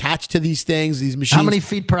charts. I'm attached to these things, these machines. How many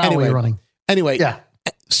feet per hour are you running? Anyway, yeah.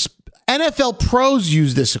 NFL pros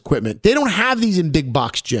use this equipment. They don't have these in big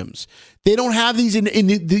box gyms. They don't have these in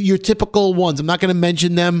your typical ones. I'm not going to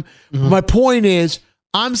mention them. Mm-hmm. My point is,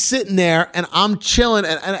 I'm sitting there and I'm chilling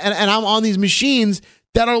and I'm on these machines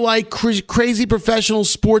that are like crazy professional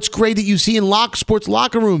sports grade that you see in sports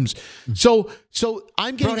locker rooms. So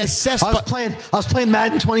I'm getting assessed. I was playing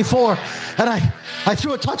Madden 24 and I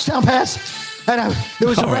threw a touchdown pass and there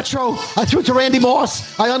was a retro. I threw it to Randy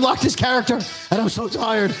Moss. I unlocked his character and I'm so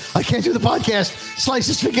tired. I can't do the podcast.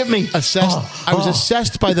 Slices, forgive me. I was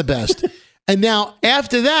assessed by the best. And now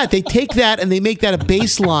after that, they take that and they make that a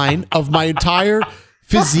baseline of my entire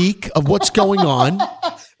physique of what's going on.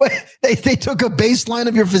 Wait, they took a baseline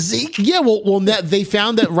of your physique? Yeah, well, they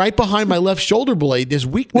found that right behind my left shoulder blade, there's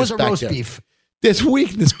weakness back there. Was a roast beef? There's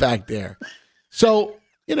weakness back there. So,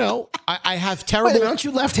 I have terrible... Wait, aren't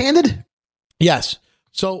you left-handed? Yes.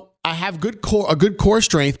 So I have a good core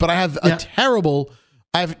strength, but I have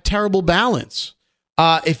terrible balance.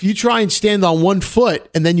 if you try and stand on one foot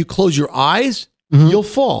and then you close your eyes, you'll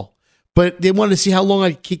fall. But they wanted to see how long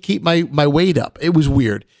I could keep my weight up. It was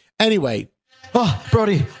weird. Anyway. Oh,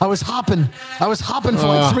 Brody, I was hopping for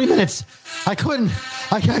like 3 minutes. I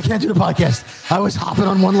can't do the podcast. I was hopping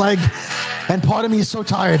on one leg, and part of me is so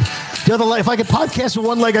tired. The other leg, if I could podcast with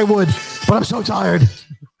one leg, I would, but I'm so tired.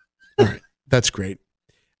 All right, that's great.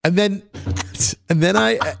 And then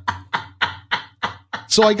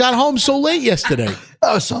so I got home so late yesterday.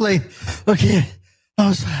 Oh, so late. Okay.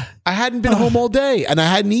 I hadn't been home all day, and I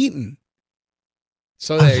hadn't eaten.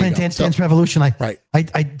 So I was playing Dance Dance Revolution.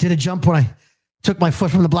 I did a jump when I took my foot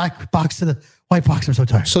from the black box to the white box. I'm so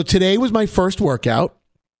tired. So today was my first workout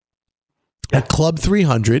at Club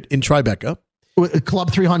 300 in Tribeca.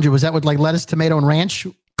 Club 300, was that with like lettuce, tomato, and ranch?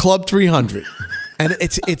 Club 300. And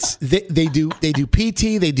they do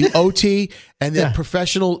PT, they do OT, and they're a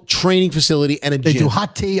professional training facility and a gym. They do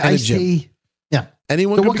hot tea, iced tea. Yeah.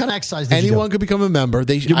 What kind of exercise did you do? Anyone could become a member.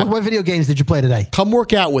 What video games did you play today? Come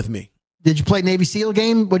work out with me. Did you play Navy SEAL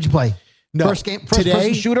game? What'd you play? No. First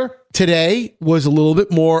person shooter? Today was a little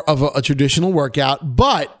bit more of a traditional workout,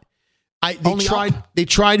 but they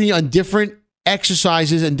tried me on different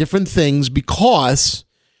exercises and different things because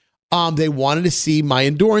they wanted to see my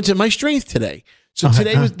endurance and my strength today. So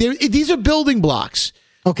today these are building blocks.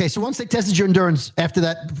 Okay, so once they tested your endurance, after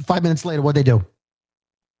that, 5 minutes later, what'd they do?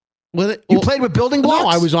 You played with building blocks? No,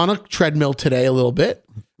 I was on a treadmill today a little bit.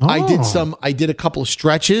 Oh. I did a couple of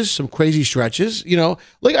stretches, some crazy stretches,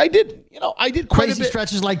 I did quite crazy a bit.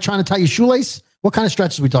 Stretches like trying to tie your shoelace. What kind of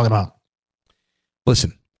stretches are we talking about?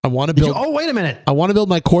 Listen, I want to build. Wait a minute. I want to build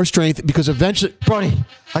my core strength because eventually, Brody,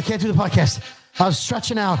 I can't do the podcast. I was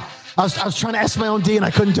stretching out. I was trying to S my own D and I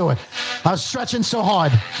couldn't do it. I was stretching so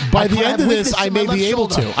hard. By the end of this, I may be able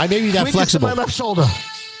to. I may be that flexible. My left shoulder.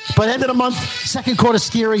 By the end of the month, second quarter,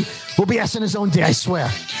 Scary will be S in his own D. I swear.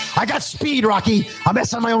 I got speed, Rocky. I'm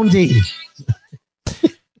S on my own D.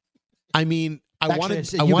 I mean, I want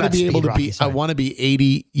to be able to be. I want to be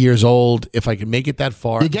 80 years old if I can make it that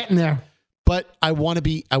far. You're getting there. But I want to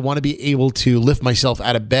be able to lift myself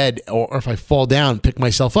out of bed, or if I fall down, pick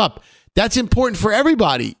myself up. That's important for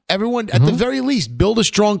everybody. Everyone, at the very least, build a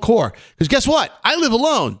strong core. Because guess what? I live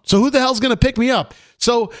alone. So who the hell's going to pick me up?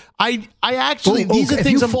 So I actually, these are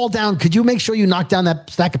things. If you fall down, could you make sure you knock down that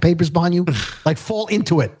stack of papers behind you? Like fall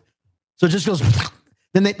into it. So it just goes.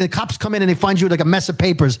 Then the cops come in and they find you with like a mess of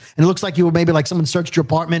papers. And it looks like you were maybe like someone searched your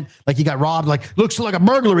apartment. Like you got robbed. Like looks like a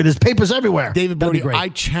burglary. There's papers everywhere. David Brody, I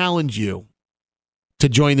challenge you to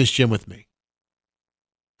join this gym with me.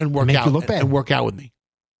 And work out. And work out with me.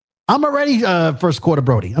 I'm already first quarter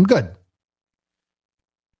Brody. I'm good.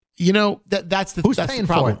 That's the paying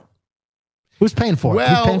problem. For it? Who's paying for it?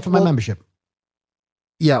 Who's paying for my membership?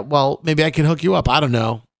 Yeah, well, maybe I can hook you up. I don't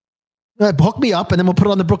know. Hook me up, and then we'll put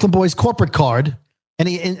it on the Brooklyn Boys corporate card.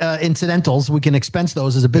 Any incidentals, we can expense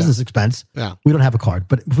those as a business expense. Yeah. We don't have a card,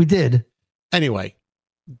 but if we did. Anyway,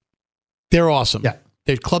 they're awesome. Yeah.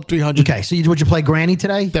 They're Club 300. Okay, so would you play Granny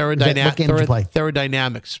today?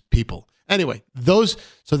 Therodynamics people. Anyway,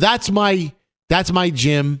 so that's my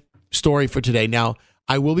gym story for today. Now,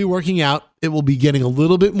 I will be working out. It will be getting a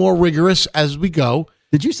little bit more rigorous as we go.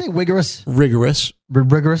 Did you say rigorous? Rigorous.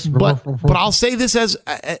 Rigorous. But I'll say this as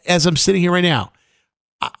I'm sitting here right now.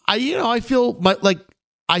 I feel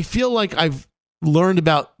like I've learned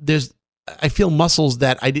about I feel muscles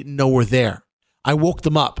that I didn't know were there. I woke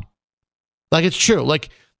them up. Like it's true. Like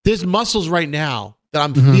there's muscles right now that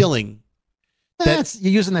I'm feeling. You're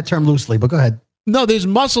using that term loosely, but go ahead. No, there's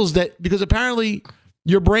muscles because apparently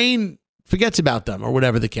your brain forgets about them or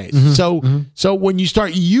whatever the case. So when you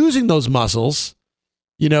start using those muscles,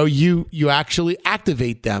 you actually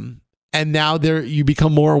activate them, and now you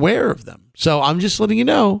become more aware of them. So I'm just letting you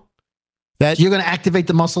know that you're going to activate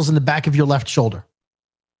the muscles in the back of your left shoulder.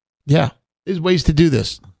 Yeah, there's ways to do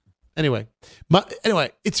this. Anyway,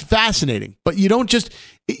 it's fascinating, but you don't just,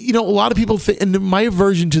 a lot of people think, and my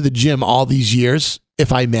aversion to the gym all these years,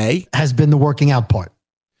 if I may, has been the working out part.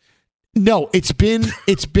 No, it's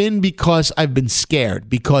been because I've been scared,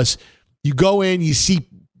 because you go in, you see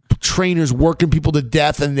trainers working people to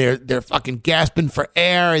death, and they're fucking gasping for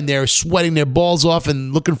air, and they're sweating their balls off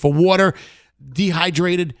and looking for water,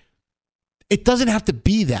 dehydrated. It doesn't have to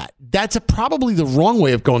be that. That's probably the wrong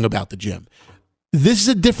way of going about the gym. This is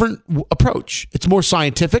a different approach. It's more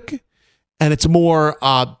scientific, and it's more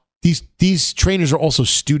these trainers are also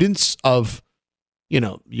students of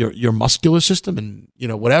your muscular system and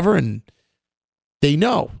whatever, and they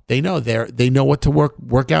know what to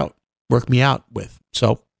work me out with.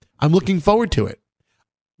 So I'm looking forward to it.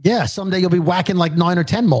 Yeah, someday you'll be whacking like 9 or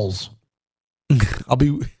 10 moles. I'll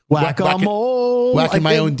be whack-a-mole. Whacking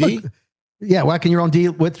my own D? Yeah, whacking your own D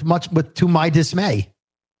with to my dismay.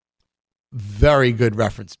 Very good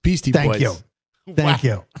reference. Beastie Boys. Thank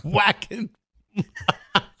you. Whacking.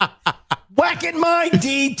 Whacking my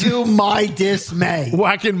D to my dismay.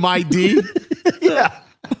 Whacking my D? Yeah.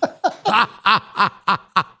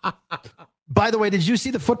 By the way, did you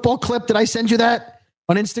see the football clip? Did I send you that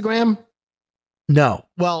on Instagram? No.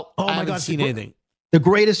 Well, oh I haven't seen anything. The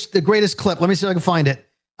greatest clip. Let me see if I can find it.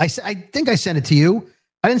 I think I sent it to you.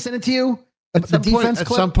 I didn't send it to you. At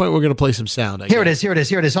some point, we're going to play some sound. Here it is. Oh,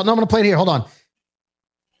 no, I'm going to play it here. Hold on.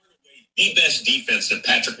 The best defense that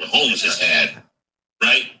Patrick Mahomes has had,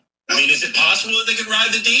 right? I mean, is it possible that they could ride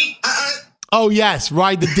the D? Oh, yes.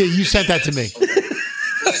 Ride the D. You sent that to me.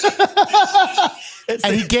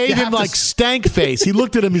 And he gave him like stank face. He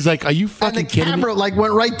looked at him. He's like, "Are you fucking kidding me?" And the camera like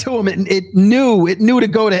went right to him. And it knew to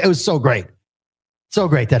go to. It was so great,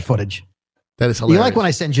 that footage. That is hilarious. You like when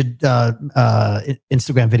I send you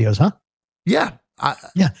Instagram videos, huh? Yeah,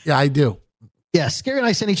 I do. Yeah, Scary and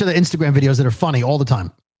I send each other Instagram videos that are funny all the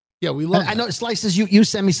time. Yeah, we love. I know Slices. You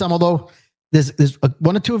send me some, although there's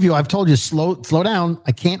one or two of you. I've told you slow down.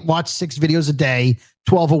 I can't watch 6 videos a day,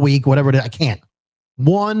 12 a week, whatever it is. I can't.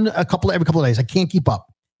 Every couple of days. I can't keep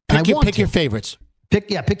up. Pick your favorites. Pick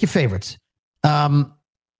your favorites.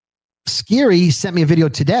 Scary sent me a video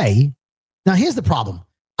today. Now here's the problem.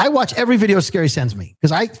 I watch every video Scary sends me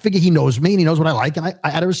because I figure he knows me and he knows what I like, and I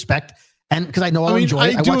out of respect and because I know I'll enjoy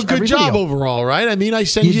it. I do a good job overall, right? I mean, I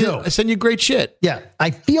send you great shit. Yeah, I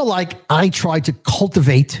feel like I try to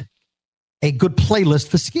cultivate a good playlist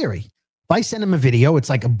for Scary. If I send him a video, it's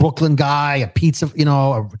like a Brooklyn guy, a pizza,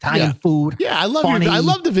 a Italian food. Yeah, I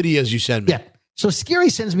love the videos you send me. Yeah. So Scary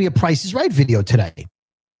sends me a Price is Right video today.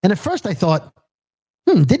 And at first I thought,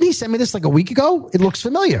 didn't he send me this like a week ago? It looks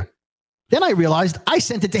familiar. Then I realized I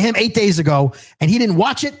sent it to him 8 days ago and he didn't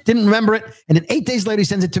watch it, didn't remember it. And then 8 days later, he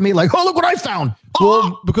sends it to me like, oh, look what I found.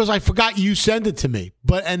 Well, because I forgot you sent it to me.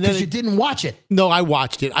 Because you didn't watch it. No, I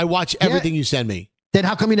watched it. I watch everything you send me. Then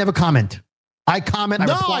how come you never comment? I comment, I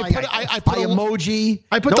reply, I put emoji.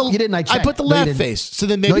 You didn't. I put the laugh face. So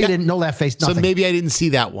then maybe you didn't. No laugh face. Nothing. So maybe I didn't see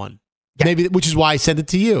that one. Yeah. Maybe, which is why I sent it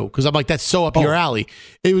to you because I'm like, that's so up your alley.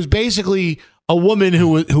 It was basically a woman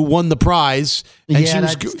who won the prize, and she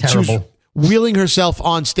was wheeling herself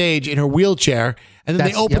on stage in her wheelchair, and then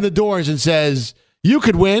they open the doors and says, "You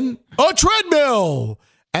could win a treadmill,"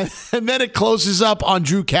 and then it closes up on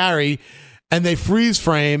Drew Carey, and they freeze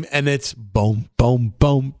frame, and it's boom, boom,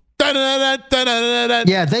 boom.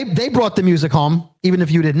 Yeah, they brought the music home, even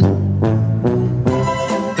if you didn't.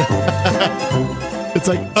 It's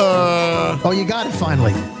like, oh, you got it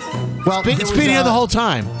finally. Well, it's been here the whole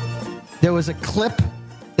time. There was a clip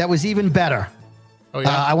that was even better. Oh,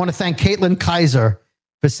 yeah? I want to thank Caitlin Kaiser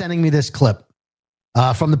for sending me this clip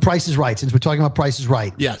from The Price is Right, since we're talking about Price is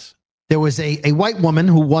Right. Yes. There was a white woman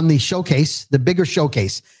who won the showcase, the bigger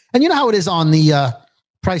showcase. And you know how it is on the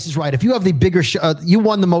Price is Right. If you have the bigger, you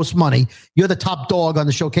won the most money. You're the top dog on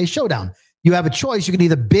the showcase showdown. You have a choice. You can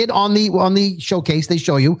either bid on the showcase they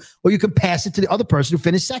show you, or you can pass it to the other person who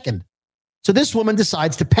finished second. So this woman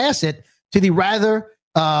decides to pass it to the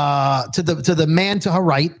to the man to her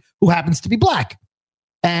right who happens to be black.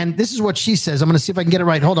 And this is what she says. I'm going to see if I can get it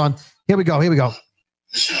right. Hold on. Here we go.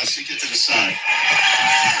 Saucy, get to the side.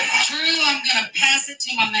 Drew, I'm going to pass it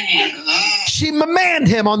to my man. She mamanned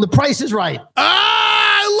him on The Price is Right.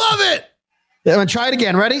 I love it. I'm going to try it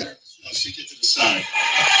again. Ready? Saucy, get to the side.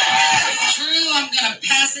 Drew, I'm going to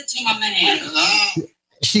pass it to my man.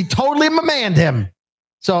 She totally mamanned him.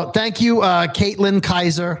 So thank you, Caitlin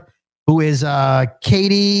Kaiser, who is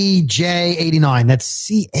Katie J89. That's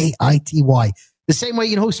Caity. The same way,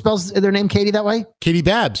 you know who spells their name Katie that way? Katie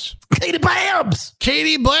Babs. Katie Babs.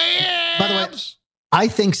 Katie Babs. By the way, I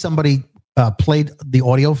think somebody played the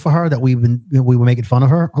audio for her that we were making fun of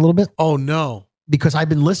her a little bit. Oh, no. Because I've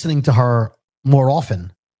been listening to her more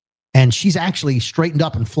often, and she's actually straightened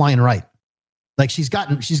up and flying right. Like she's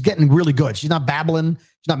getting really good. She's not babbling.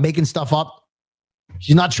 She's not making stuff up.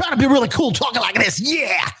 She's not trying to be really cool talking like this.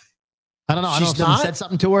 Yeah. I don't know. I don't know if someone said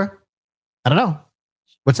something to her. I don't know.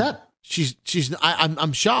 What's that?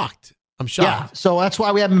 I'm shocked. Yeah. So that's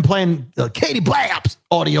why we haven't been playing Katie Babs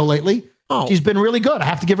audio lately. Oh. She's been really good. I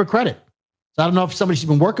have to give her credit. So I don't know if she's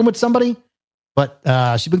been working with somebody, but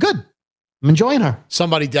she's been good. I'm enjoying her.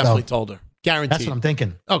 Somebody definitely told her. Guaranteed. That's what I'm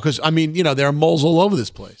thinking. Oh, because I mean, there are moles all over this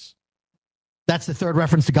place. That's the third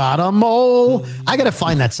reference to God. A mole. I got to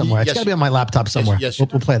find that somewhere. It's got to be on my laptop somewhere. Yes, we'll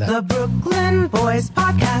play that. The Brooklyn Boys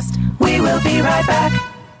Podcast. We will be right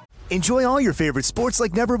back. Enjoy all your favorite sports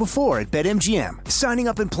like never before at BetMGM. Signing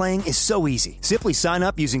up and playing is so easy. Simply sign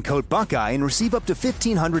up using code Buckeye and receive up to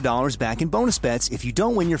 $1,500 back in bonus bets if you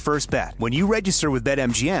don't win your first bet. When you register with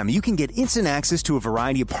BetMGM, you can get instant access to a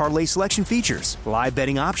variety of parlay selection features, live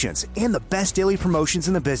betting options, and the best daily promotions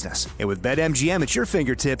in the business. And with BetMGM at your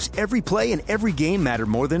fingertips, every play and every game matter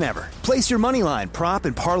more than ever. Place your moneyline, prop,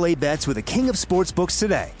 and parlay bets with the king of sportsbooks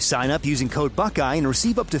today. Sign up using code Buckeye and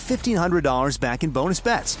receive up to $1,500 back in bonus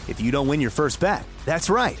bets if you don't win your first bet. That's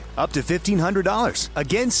right, up to $1,500.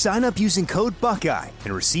 Again, sign up using code Buckeye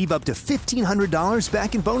and receive up to $1,500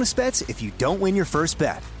 back in bonus bets if you don't win your first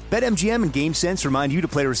bet. BetMGM and GameSense remind you to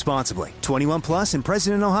play responsibly. 21 plus and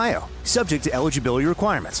present in Ohio. Subject to eligibility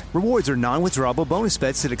requirements. Rewards are non-withdrawable bonus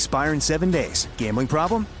bets that expire in 7 days. Gambling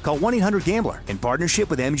problem? Call 1-800-GAMBLER in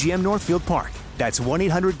partnership with MGM Northfield Park. That's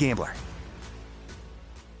 1-800-GAMBLER.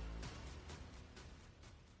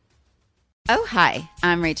 Oh, hi,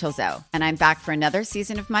 I'm Rachel Zoe, and I'm back for another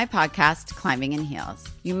season of my podcast, Climbing in Heels.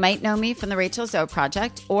 You might know me from the Rachel Zoe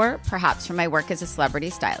Project, or perhaps from my work as a celebrity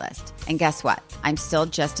stylist. And guess what? I'm still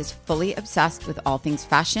just as fully obsessed with all things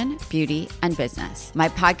fashion, beauty, and business. My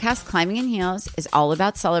podcast, Climbing in Heels, is all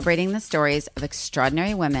about celebrating the stories of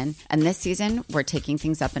extraordinary women, and this season, we're taking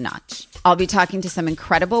things up a notch. I'll be talking to some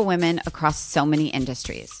incredible women across so many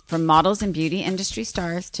industries, from models and beauty industry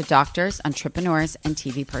stars to doctors, entrepreneurs, and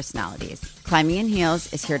TV personalities. Climbing in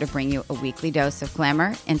Heels is here to bring you a weekly dose of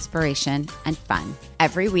glamour, inspiration, and fun.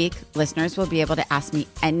 Every week, listeners will be able to ask me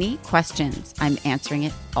any questions. I'm answering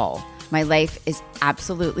it all. My life is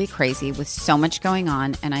absolutely crazy with so much going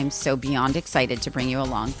on, and I'm so beyond excited to bring you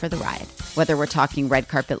along for the ride. Whether we're talking red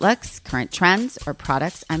carpet looks, current trends, or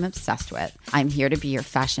products I'm obsessed with, I'm here to be your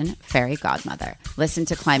fashion fairy godmother. Listen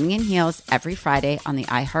to Climbing in Heels every Friday on the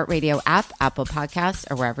iHeartRadio app, Apple Podcasts,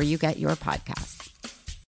 or wherever you get your podcasts.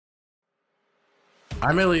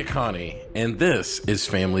 I'm Elliot Connie, and this is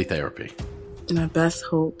Family Therapy. My best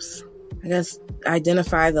hopes, I guess,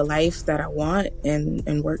 identify the life that I want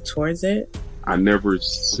and work towards it. I never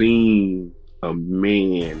seen a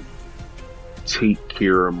man take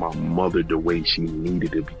care of my mother the way she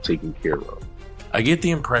needed to be taken care of. I get the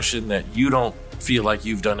impression that you don't feel like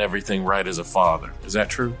you've done everything right as a father. Is that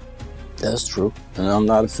true? That's true, and I'm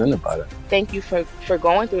not offended by that. Thank you for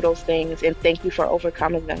going through those things, and thank you for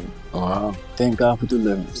overcoming them. Wow. Thank God for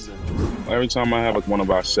deliverance. Every time I have one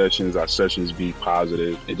of our sessions be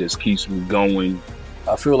positive. It just keeps me going.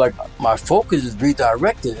 I feel like my focus is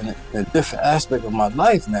redirected in a different aspect of my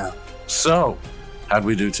life now. So, how'd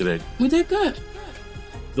we do today? We did good.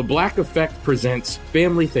 The Black Effect presents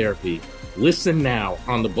Family Therapy. Listen now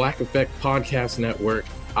on the Black Effect Podcast Network,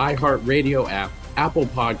 iHeartRadio app, Apple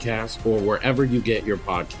Podcasts, or wherever you get your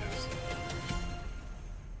podcasts.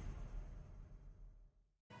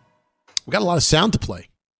 We got a lot of sound to play.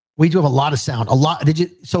 We do have a lot of sound. A lot.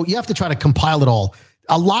 So you have to try to compile it all.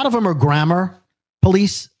 A lot of them are grammar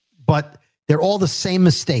police, but they're all the same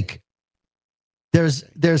mistake. There's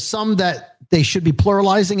some that they should be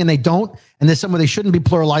pluralizing and they don't, and there's some where they shouldn't be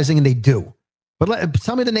pluralizing and they do. But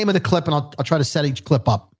tell me the name of the clip, and I'll try to set each clip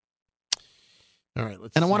up. All right,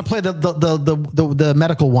 I want to play the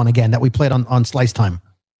medical one again that we played on Slice Time.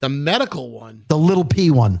 The medical one, the little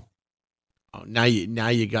P one. Oh, now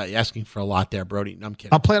you got asking for a lot there, Brody. No, I'm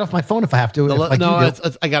kidding. I'll play it off my phone if I have to.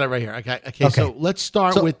 I got it right here. Okay. So let's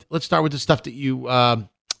start with the stuff that you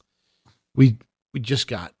we just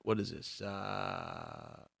got. What is this?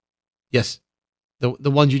 Yes,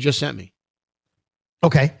 the ones you just sent me.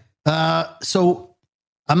 Okay. So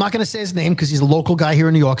I'm not going to say his name because he's a local guy here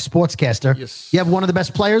in New York, sportscaster. Yes. You have one of the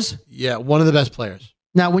best players? Yeah, one of the best players.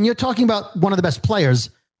 Now, when you're talking about one of the best players,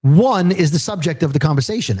 one is the subject of the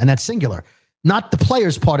conversation, and that's singular, not the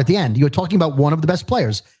players part at the end. You're talking about one of the best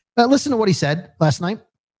players. Listen to what he said last night.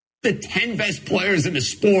 The 10 best players in the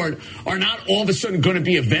sport are not all of a sudden going to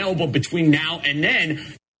be available between now and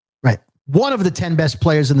then. Right. One of the 10 best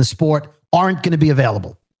players in the sport aren't going to be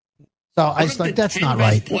available. So I was like, that's not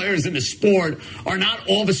right. 10 best players in the sport are not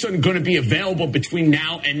all of a sudden going to be available between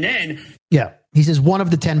now and then. Yeah. He says one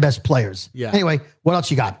of the 10 best players. Yeah. Anyway, what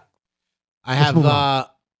else you got? I have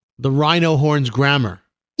the Rhino Horns grammar.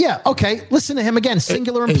 Yeah. Okay. Listen to him again.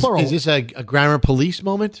 Singular and plural. Is this a grammar police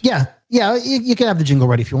moment? Yeah. Yeah. You can have the jingle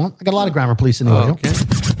ready if you want. I got a lot of grammar police in the audio. Okay.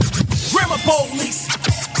 Grammar police.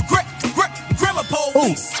 Grammar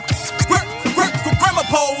police. Grammar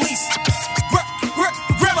police.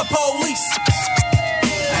 Grammar police.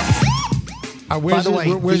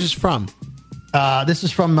 Where's this from? This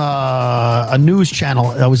is from a news channel.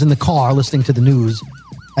 I was in the car listening to the news,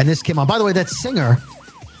 and this came on. By the way, that singer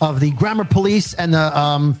of the Grammar Police and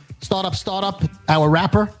the Startup, our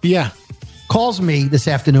rapper. Yeah. calls me this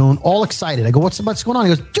afternoon, all excited. I go, what's going on?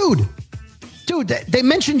 He goes, dude, they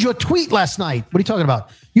mentioned your tweet last night. What are you talking about?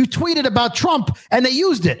 You tweeted about Trump and they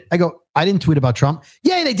used it. I go, I didn't tweet about Trump.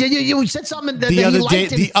 Yeah, they did. You said something that he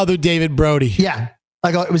liked. The other David Brody. Yeah.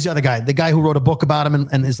 I go, it was the other guy, the guy who wrote a book about him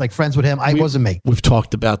and is like friends with him. It wasn't me. We've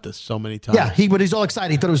talked about this so many times. Yeah, but he's all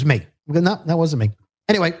excited. He thought it was me. No, that wasn't me.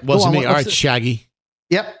 Anyway. Wasn't me. All right, Shaggy.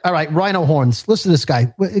 Yep. All right. Rhino horns. Listen to this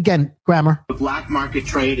guy. Again, grammar. The black market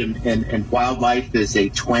trade in wildlife is a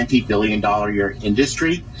 $20 billion a year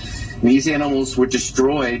industry. These animals were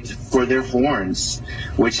destroyed for their horns,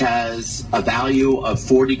 which has a value of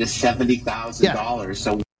 $40,000 to $70,000.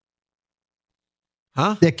 So,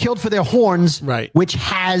 they're killed for their horns, right? Which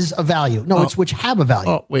has a value. No, it's which have a value.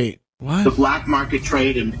 Oh, wait. What? The black market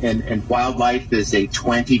trade in wildlife is a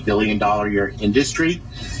 $20 billion a year industry.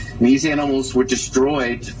 These animals were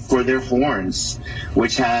destroyed for their horns,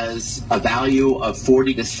 which has a value of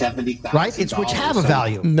 $40,000 to $70,000. Right? It's which have a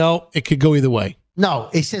value. No, it could go either way. No,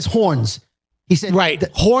 it says horns. He said right.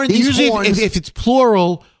 Horns. Usually, if it's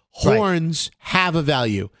plural, horns have a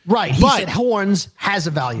value. Right. He said horns has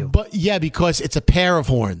a value. But yeah, because it's a pair of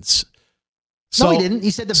horns. So, no, he didn't.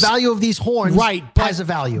 He said the value of these horns has a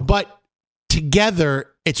value. But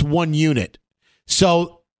together, it's one unit.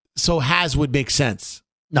 So has would make sense.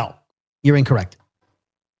 No, you're incorrect.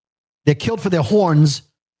 They're killed for their horns.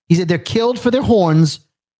 He said they're killed for their horns,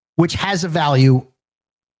 which has a value.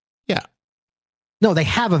 Yeah. No, they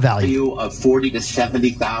have a value of $40,000 to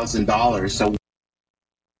 $70,000. So,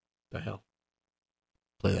 the hell?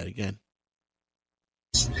 Play that again.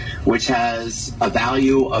 Which has a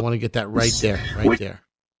value of. I want to get that right there. Right there.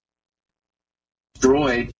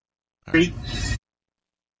 Destroyed. Right.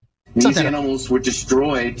 These animals were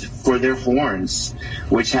destroyed for their horns,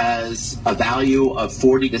 which has a value of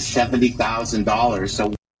 $40,000 to $70,000.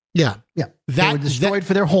 So, yeah. They were destroyed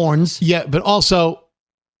for their horns. Yeah, but also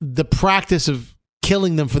the practice of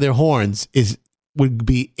killing them for their horns would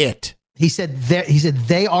be it. He said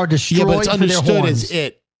they are destroyed. Yeah, but it's for their understood horns. as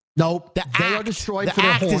it. Nope. They are destroyed the for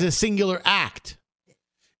their horns. horns. The act is a singular act.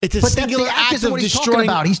 It's a but singular the act act isn't of what he's destroying. talking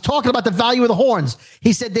about. He's talking about the value of the horns.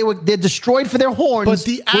 He said they're destroyed for their horns, but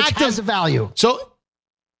the act which has a value. So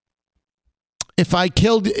if I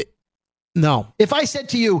killed it, no. If I said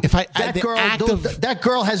to you, that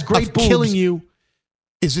girl has great boobs. Killing you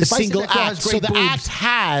is a single act. So the act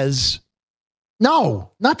has.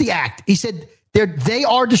 No, not the act. He said they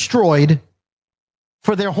are destroyed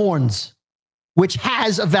for their horns, which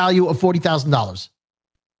has a value of $40,000.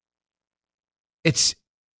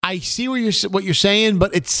 I see what you're saying,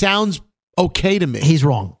 but it sounds okay to me. He's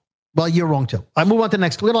wrong. Well, you're wrong too. I move on to the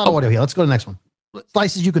next. We got a lot of audio here. Let's go to the next one.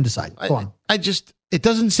 Slices, you can decide. Go on. It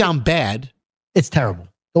doesn't sound bad. It's terrible.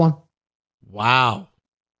 Go on. Wow.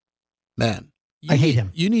 Man. I hate him.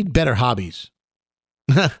 You need better hobbies.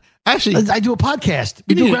 Actually, I do a podcast.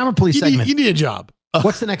 We do a grammar police segment. You need a job.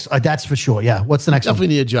 What's the next? That's for sure. Yeah. What's the next one?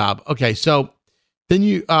 Definitely need a job. Okay. So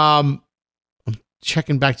then I'm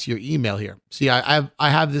checking back to your email here. See, I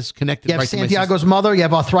have this connected. You have right Santiago's mother. You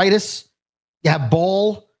have arthritis. You have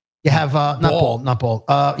ball. You have not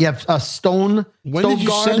ball. You have stone. When did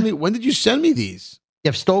you send me these? You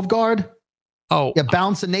have Stove Guard. Oh, you have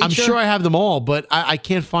Balance in Nature. I'm sure I have them all, but I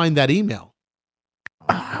can't find that email.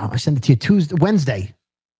 I sent it to you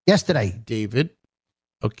yesterday. David.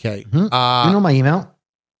 Okay. You know my email.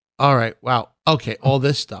 All right. Wow. Okay. All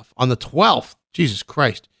this stuff on the 12th. Jesus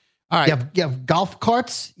Christ. All right. You have golf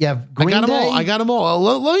carts. You have Green Day. I got them all.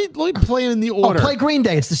 Let me play in the order. Play Green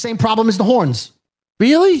Day. It's the same problem as the horns.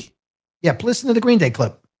 Really? Yeah. Listen to the Green Day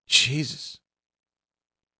clip. Jesus.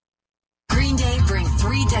 Green Day bring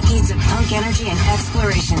 3 decades of punk energy and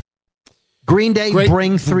exploration. Green Day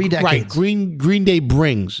bring 3 decades. Right. Green Day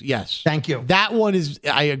brings. Yes. Thank you. That one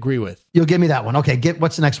I agree with. You'll give me that one. Okay.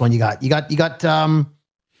 What's the next one you got? You got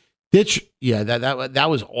Ditch. Yeah, that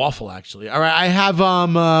was awful actually. All right, I have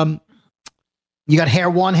you got Hair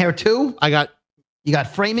 1, Hair 2? You got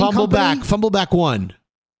Framing Company? Fumbleback 1.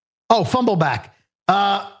 Oh, Fumbleback.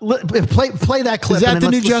 Play that clip. Is that the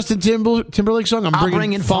new Justin Timberlake song? I'm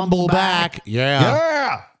bringing Fumbleback.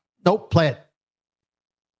 Yeah. Nope, play it.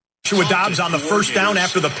 Joshua Dobbs on the first down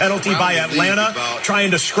after the penalty by Atlanta,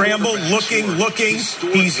 trying to scramble, looking.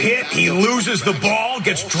 He's hit. He loses the ball,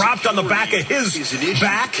 gets dropped on the back of his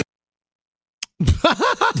back.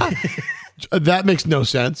 That makes no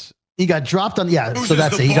sense. He got dropped on. Yeah, so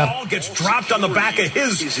that's it. He gets dropped on the back of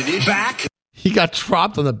his back. He got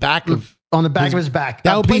dropped on the back of his back.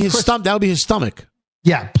 That would be his stomach. That would be his stomach.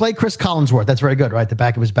 Yeah, play Chris Collinsworth. That's very good, right? The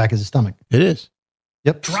back of his back is his stomach. It is.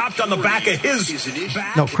 Yep. Dropped on the back of his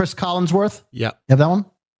back. No, Chris Collinsworth. Yeah. You have that one?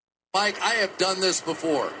 Mike, I have done this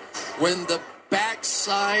before. when the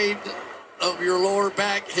backside of your lower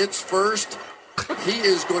back hits first, he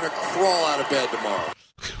is going to crawl out of bed tomorrow.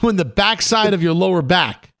 When the backside of your lower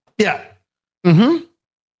back. Yeah. Mm-hmm.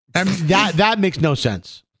 I mean, that makes no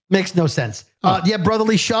sense. Makes no sense. Do you have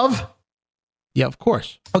Brotherly Shove? Yeah, of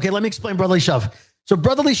course. Okay, let me explain Brotherly Shove. So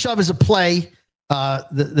Brotherly Shove is a play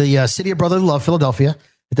the City of Brotherly Love, Philadelphia,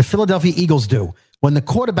 that the Philadelphia Eagles do. When the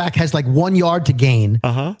quarterback has like 1 yard to gain,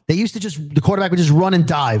 they used to the quarterback would just run and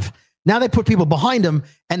dive. Now they put people behind him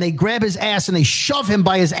and they grab his ass and they shove him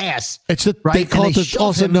by his ass. It's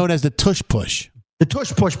also known as the tush push. The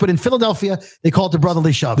tush push, but in Philadelphia, they call it the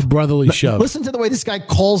Brotherly Shove. The Brotherly Shove. Listen to the way this guy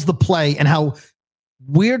calls the play and how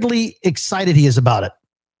weirdly excited he is about it.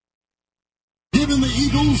 Giving the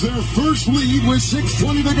Eagles their first lead with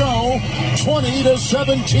 6:20 to go,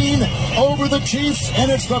 20-17 over the Chiefs, and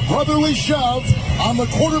it's the Brotherly Shove on the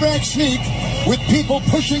quarterback sneak with people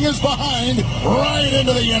pushing his behind right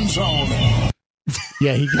into the end zone.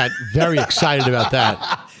 Yeah, he got very excited about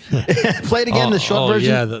that. Play it again, the short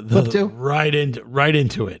version. Yeah, clip two. Right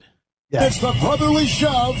into it. Yeah. It's the Brotherly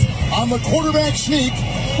Shove on the quarterback sneak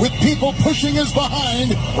with people pushing his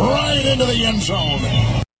behind right into the end zone.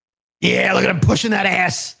 Yeah, look at him pushing that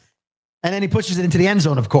ass. And then he pushes it into the end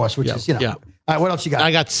zone, of course, which is, All right, what else you got?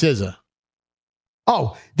 I got SZA.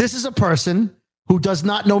 Oh, this is a person who does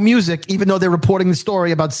not know music, even though they're reporting the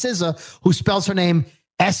story about SZA, who spells her name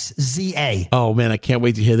SZA. Oh, man, I can't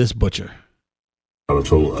wait to hear this butcher. On a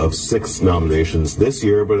total of 6 nominations this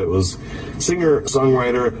year, but it was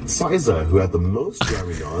singer-songwriter SZA who had the most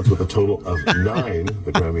Grammy nods with a total of 9.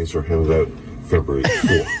 The Grammys were handed out February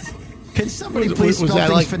 4th. Can somebody please spell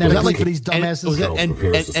things phonetically for these dumbasses? Was that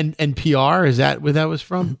NPR? Is that where that was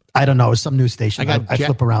from? I don't know. It's some news station. I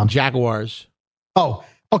flip around. Jaguars. Oh,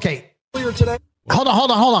 okay. Hold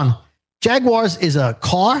on. Jaguars is a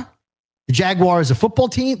car. The Jaguar is a football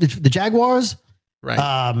team. The Jaguars.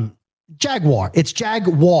 Right. Jaguar. It's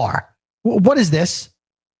Jaguar. What is this?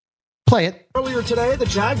 Play it. Earlier today, the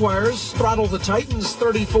Jaguars throttled the Titans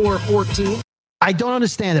 34-14. I don't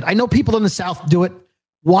understand it. I know people in the South do it.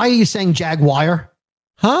 Why are you saying Jaguar?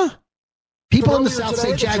 Huh? People in the South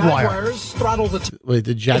say Jaguar. Jaguars throttle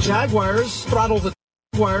the Jaguars throttle the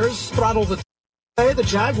Jaguars throttle the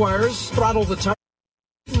Jaguars throttle the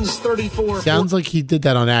Titans 34. Sounds like he did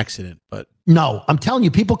that on accident, but no, I'm telling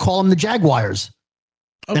you, people call them the Jaguars,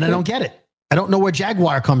 and I don't get it. I don't know where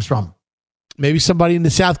Jaguar comes from. Maybe somebody in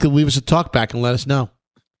the South could leave us a talk back and let us know.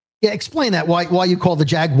 Yeah, explain that. Why you call the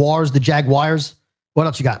Jaguars the Jaguars? What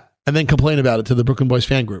else you got? And then complain about it to the Brooklyn Boys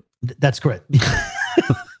fan group. That's correct.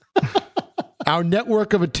 Our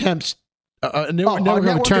network of attempts, network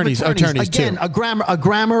of attorneys. Again, too. a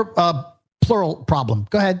grammar plural problem.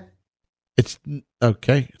 Go ahead. It's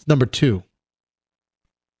okay. It's number 2.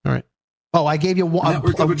 All right. Oh, I gave you one.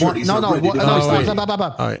 Stop.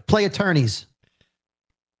 All right. Play attorneys.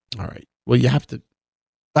 All right. Well, you have to.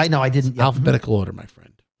 I know. I didn't. Alphabetical order, my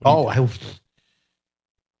friend.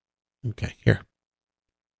 Okay. Here.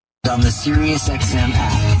 On the SiriusXM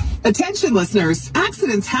app. Attention listeners,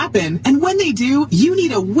 accidents happen, and when they do, you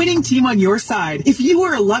need a winning team on your side. If you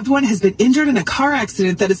or a loved one has been injured in a car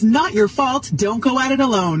accident that is not your fault, don't go at it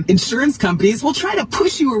alone. Insurance companies will try to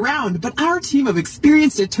push you around, but our team of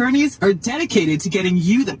experienced attorneys are dedicated to getting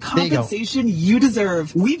you the compensation you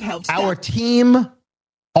deserve. We've helped our team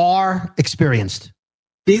are experienced.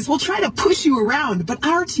 These will try to push you around, but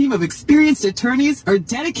our team of experienced attorneys are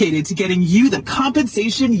dedicated to getting you the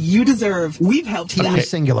compensation you deserve. We've helped team is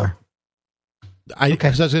singular. I was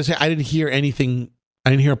going to say, I didn't hear anything.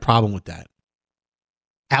 I didn't hear a problem with that.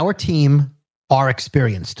 Our team are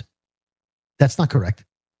experienced. That's not correct.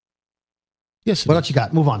 Yes. What else you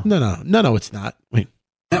got? Move on. No, it's not. Wait.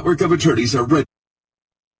 Network of attorneys are ready.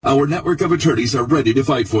 Our network of attorneys are ready to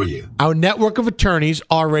fight for you. Our network of attorneys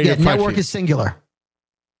are ready to fight for you. Network is singular.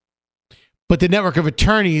 But the network of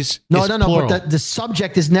attorneys is plural. But the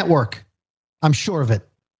subject is network. I'm sure of it.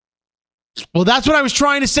 Well, that's what I was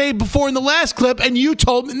trying to say before in the last clip, and you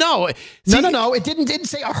told me no. No. It didn't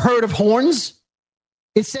say a herd of horns.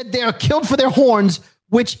 It said they are killed for their horns,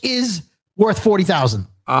 which is worth $40,000.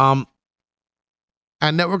 Our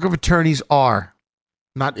network of attorneys are,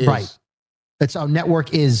 not is. Right. That's our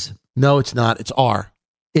network is. No, it's not. It's are.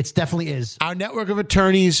 It definitely is. Our network of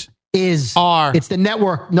attorneys are. It's the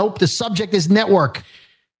network. Nope. The subject is network.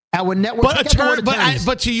 Our network.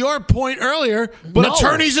 But to your point earlier,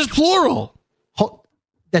 attorneys is plural.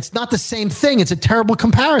 That's not the same thing. It's a terrible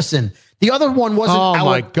comparison. The other one wasn't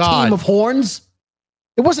our team of horns.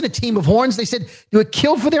 It wasn't a team of horns. They said they were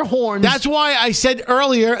killed for their horns. That's why I said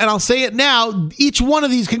earlier, and I'll say it now, each one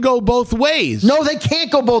of these can go both ways. No, they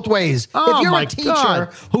can't go both ways. Oh, if you're my a teacher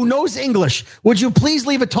God. who knows English, would you please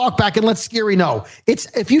leave a talk back and let Scary know?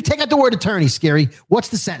 If you take out the word attorney, Scary, what's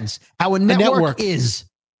the sentence? Our network is.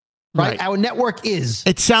 Right? Our network is.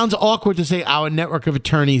 It sounds awkward to say our network of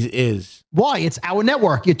attorneys is. Why? It's our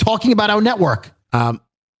network. You're talking about our network.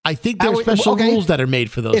 I think there are special rules that are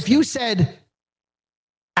made for those. If you said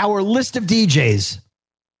our list of DJs,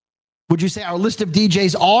 would you say our list of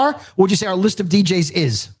DJs are, or would you say our list of DJs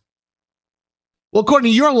is? Well, according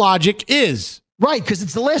to your logic, is. Right, because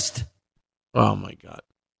it's the list. Oh, my God.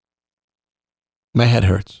 My head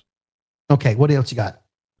hurts. Okay, what else you got?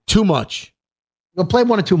 Too much. We'll play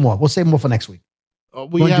one or two more. We'll save more for next week.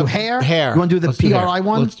 We want to have do hair? Hair. You want to do the Let's PRI hair.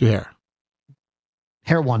 one? Let's do hair.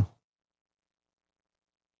 Hair one.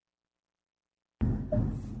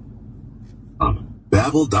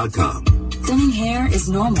 Babbel.com. Thinning hair is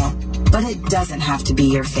normal, but it doesn't have to be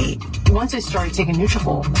your fate. Once I started taking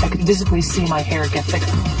Nutrafol, I could visibly see my hair get thicker.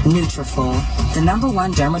 Nutrafol, the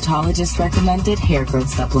 #1 dermatologist recommended hair growth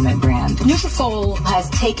supplement brand. Nutrafol has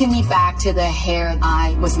taken me back to the hair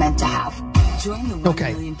I was meant to have. Join the 1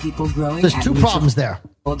 million people growing. There's two problems there.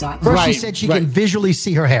 First, she said she can visually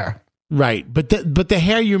see her hair. Right. But the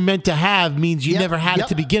hair you're meant to have means you never had it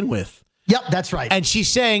to begin with. Yep, that's right. And she's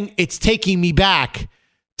saying it's taking me back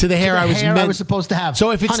to the hair I was supposed to have.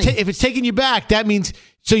 So if it's taking you back, that means,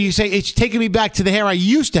 so you say it's taking me back to the hair I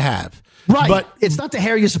used to have. Right. But it's not the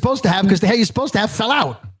hair you're supposed to have, because the hair you're supposed to have fell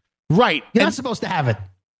out. Right. You're not supposed to have it.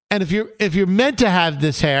 And if you're meant to have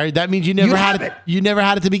this hair, that means you never had it. You never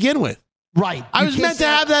had it to begin with. Right. I was meant to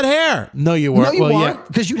have that hair. No, you weren't. No, you weren't,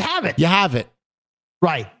 because you'd have it. You have it.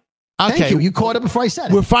 Right. Okay. Thank you. You caught it before I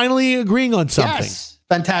said it. We're finally agreeing on something. Yes.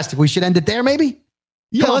 Fantastic. We should end it there, maybe?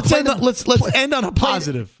 Yeah, Come on, let's end on a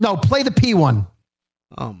positive. Play the P one.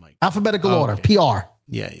 Oh my God. Alphabetical order. PR.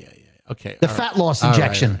 Yeah. Okay. The fat loss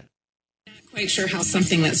injection. Quite sure how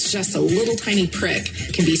something that's just a little tiny prick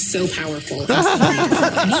can be so powerful.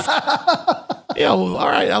 Yeah, well, all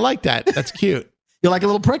right. I like that. That's cute. You like a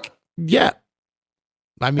little prick? Yeah.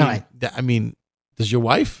 I mean, does your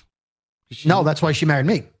wife? No, that's why she married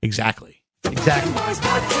me. Exactly. With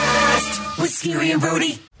Scary and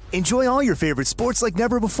Brody. Enjoy all your favorite sports like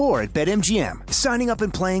never before at BetMGM. Signing up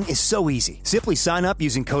and playing is so easy. Simply sign up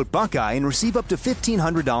using code Buckeye and receive up to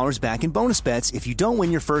 $1,500 back in bonus bets if you don't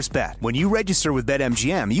win your first bet. When you register with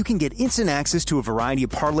BetMGM, you can get instant access to a variety of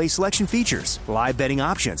parlay selection features, live betting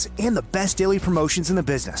options, and the best daily promotions in the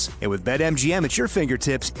business. And with BetMGM at your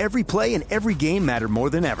fingertips, every play and every game matter more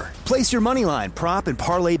than ever. Place your moneyline, prop, and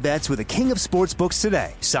parlay bets with the king of sportsbooks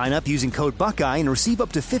today. Sign up using code Buckeye and receive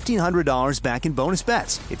up to $1,500 back in bonus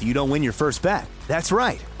bets if you don't win your first bet. That's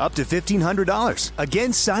right, up to $1,500.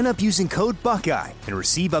 Again, sign up using code Buckeye and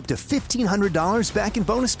receive up to $1,500 back in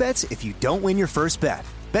bonus bets if you don't win your first bet.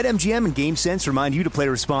 BetMGM and GameSense remind you to play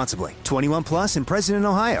responsibly. 21 plus and present in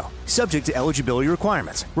Ohio. Subject to eligibility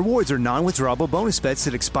requirements. Rewards are non-withdrawable bonus bets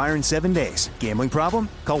that expire in 7 days. Gambling problem?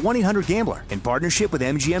 Call 1-800-GAMBLER in partnership with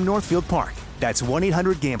MGM Northfield Park. That's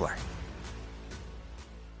 1-800-GAMBLER.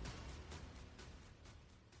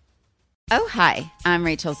 Oh, hi, I'm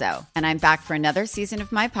Rachel Zoe, and I'm back for another season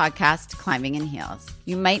of my podcast, Climbing in Heels.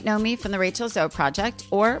 You might know me from the Rachel Zoe Project,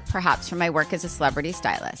 or perhaps from my work as a celebrity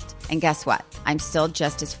stylist. And guess what? I'm still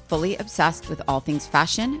just as fully obsessed with all things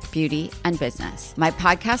fashion, beauty, and business. My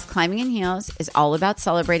podcast, Climbing in Heels, is all about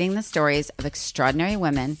celebrating the stories of extraordinary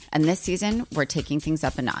women, and this season, we're taking things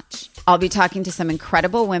up a notch. I'll be talking to some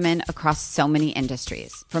incredible women across so many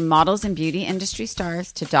industries, from models and beauty industry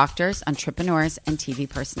stars to doctors, entrepreneurs, and TV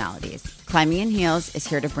personalities. Climbing in Heels is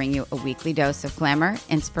here to bring you a weekly dose of glamour,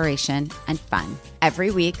 inspiration, and fun. Every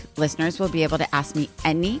week, listeners will be able to ask me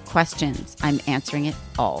any questions. I'm answering it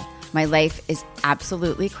all. My life is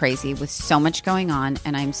absolutely crazy with so much going on,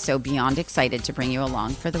 and I'm so beyond excited to bring you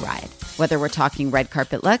along for the ride. Whether we're talking red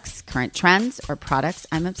carpet looks, current trends, or products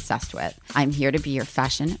I'm obsessed with, I'm here to be your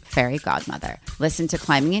fashion fairy godmother. Listen to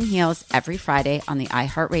Climbing in Heels every Friday on the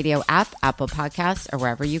iHeartRadio app, Apple Podcasts, or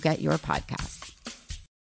wherever you get your podcasts.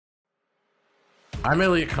 I'm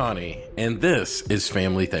Elliot Connie, and this is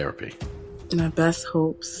Family Therapy. My best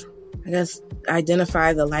hopes, I guess,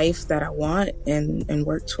 identify the life that I want and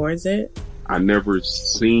work towards it. I never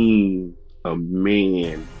seen a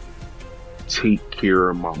man take care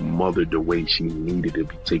of my mother the way she needed to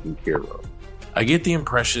be taken care of. I get the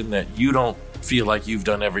impression that you don't feel like you've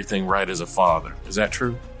done everything right as a father. Is that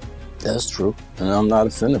true? That's true, and I'm not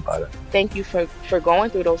offended by that. Thank you for going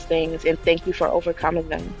through those things, and thank you for overcoming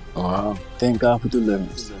them. Wow. Thank God for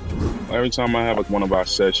deliverance. Every time I have one of our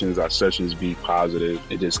sessions be positive.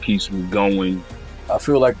 It just keeps me going. I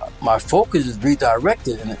feel like my focus is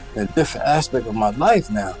redirected in a different aspect of my life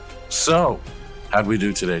now. So, how'd we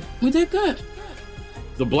do today? We did good.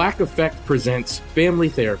 The Black Effect presents Family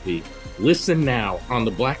Therapy. Listen now on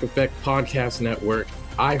the Black Effect Podcast Network,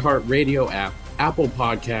 iHeartRadio app, Apple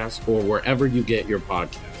Podcasts, or wherever you get your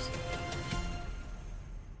podcasts.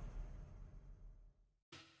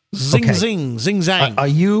 Zing, Okay. zing, zing, zang. Are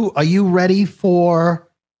you ready for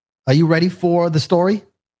the story?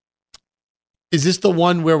 Is this the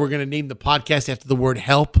one where we're going to name the podcast after the word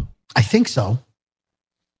help? I think so.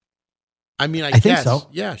 I mean, I think guess. so.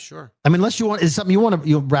 Yeah, sure. I mean, unless you want, is something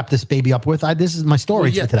you wrap this baby up with? This is my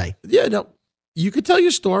story for today. Yeah, no, you could tell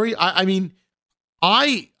your story. I mean,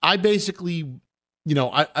 I basically,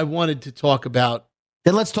 I wanted to talk about.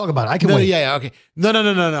 Then let's talk about it. I can wait. Yeah, okay.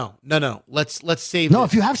 No. Let's save. No,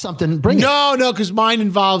 if you have something, bring it. No, because mine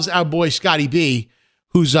involves our boy Scotty B,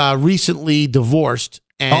 who's recently divorced.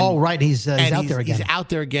 And, right, he's out there again. He's out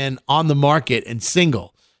there again on the market and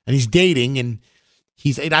single, and he's dating, and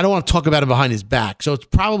I don't want to talk about him behind his back, so it's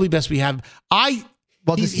probably best we have.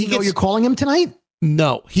 Does he know you're calling him tonight?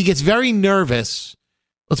 No, he gets very nervous.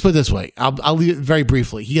 Let's put it this way. I'll leave it very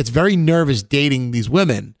briefly. He gets very nervous dating these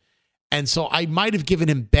women. And so I might have given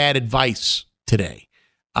him bad advice today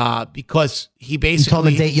because he basically... You told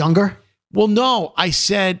him to date younger? Well, no. I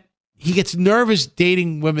said he gets nervous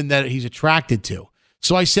dating women that he's attracted to.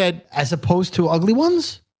 So I said... As opposed to ugly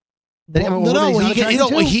ones?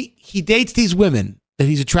 He dates these women that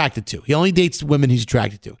he's attracted to. He only dates the women he's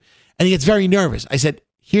attracted to. And he gets very nervous. I said,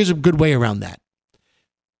 here's a good way around that.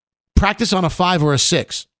 Practice on a 5 or a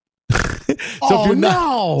 6. So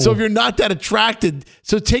if you're not that attracted,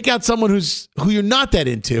 so take out someone who you're not that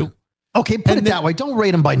into. Okay, put it that way. Don't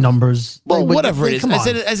rate them by numbers. Well, whatever it is.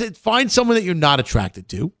 I said find someone that you're not attracted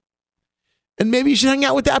to, and maybe you should hang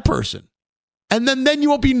out with that person, and then you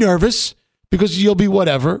won't be nervous because you'll be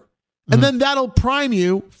whatever, and then that'll prime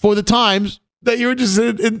you for the times that you're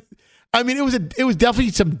interested in. I mean, it was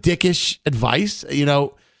definitely some dickish advice.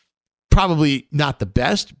 Probably not the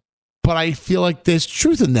best, but I feel like there's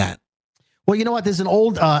truth in that. Well, you know what? There's an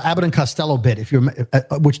old Abbott and Costello bit,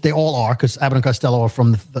 which they all are, because Abbott and Costello are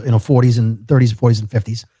from the 40s and 30s, 40s, and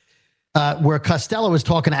 50s, where Costello is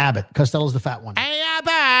talking to Abbott. Costello's the fat one. Hey,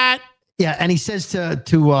 Abbott! Yeah, and he says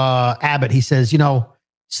to Abbott, he says,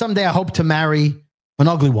 someday I hope to marry an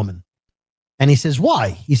ugly woman. And he says, why?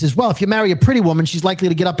 He says, well, if you marry a pretty woman, she's likely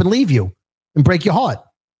to get up and leave you and break your heart.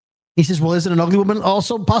 He says, well, isn't an ugly woman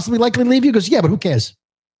also possibly likely to leave you? He goes, yeah, but who cares?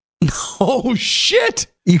 Oh, shit.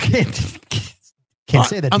 You can't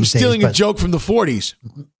say that. I'm stealing a joke from the 40s.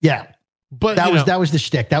 Yeah. But that was the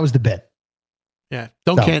shtick. That was the bit. Yeah.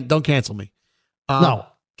 Don't cancel me. No.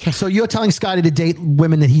 So you're telling Scotty to date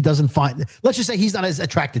women that he doesn't find. Let's just say he's not as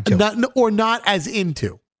attracted to. Not as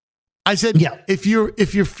into. I said, yeah. If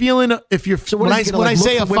you're feeling, so when I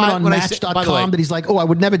say a women on Match.com that he's like, oh, I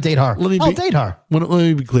would never date her. I'll date her. Let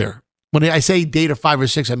me be clear. When I say date a 5 or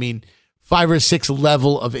 6, I mean 5 or 6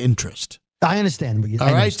 level of interest. I understand.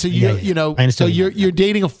 All right. So you're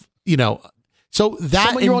dating so that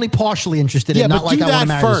someone you're only partially interested in, not like I want to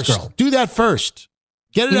marry this girl. Do that first.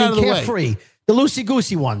 Get it out of the way. Carefree. The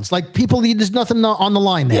loosey-goosey ones. Like people, there's nothing on the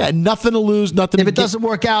line there. Yeah, nothing to lose, nothing if it doesn't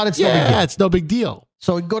work out, it's no big deal. It's no big deal.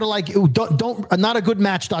 So go to don't not a good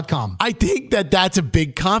match.com. I think that's a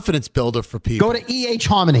big confidence builder for people. Go to EH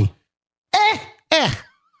Harmony.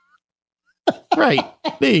 Right.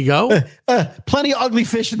 There you go. Plenty of ugly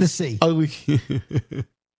fish in the sea. Ugly.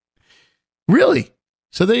 Really?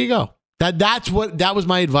 So there you go. That was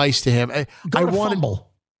my advice to him. I wanted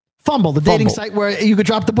Fumble, the dating site where you could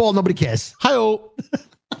drop the ball, nobody cares. Hi-oh.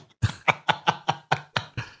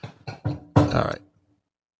 All right.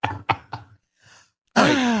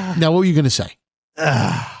 Now, what were you going to say?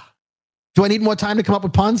 Do I need more time to come up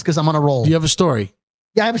with puns? Because I'm on a roll. Do you have a story?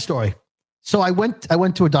 Yeah, I have a story. So I went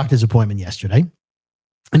to a doctor's appointment yesterday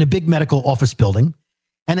in a big medical office building,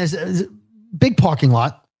 and there's a big parking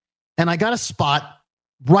lot, and I got a spot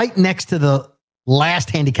right next to the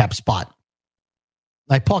last handicap spot.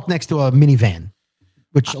 I parked next to a minivan,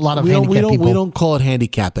 which a lot of handicapped people... We don't call it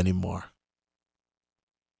handicap anymore.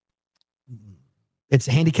 It's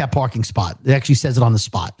a handicap parking spot. It actually says it on the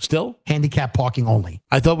spot. Still? Handicap parking only.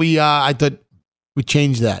 I thought we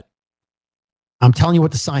changed that. I'm telling you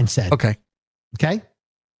what the sign said. Okay. Okay?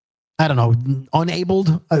 I don't know.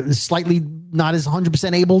 Unabled, slightly not as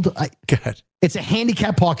 100% abled. Good. It's a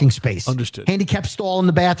handicap parking space. Understood. Handicap stall in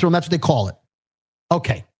the bathroom. That's what they call it.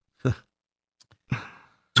 Okay.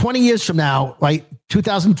 20 years from now, right,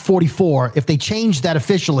 2044, if they change that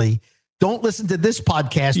officially, don't listen to this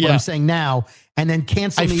podcast, what I'm saying now, and then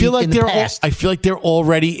cancel me in the past. I feel like there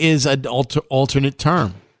already is an alternate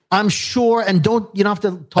term. I'm sure, and you don't have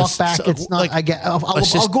to talk back. It's not. Like, I'll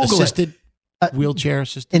Google assisted, wheelchair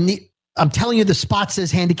assisted. I'm telling you, the spot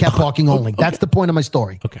says handicap parking only. That's the point of my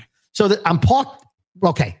story. Okay. So that I'm parked.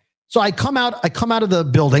 Okay. So I come out of the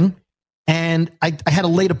building, and I had a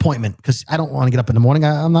late appointment because I don't want to get up in the morning.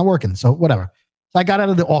 I'm not working, so whatever. So I got out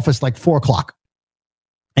of the office like 4:00,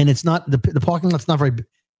 and it's not the parking lot's not very.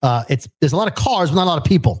 There's a lot of cars, but not a lot of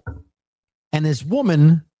people. And this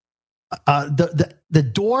woman,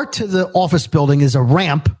 the door to the office building is a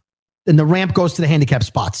ramp, and the ramp goes to the handicap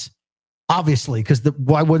spots. Obviously, because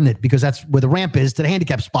why wouldn't it? Because that's where the ramp is to the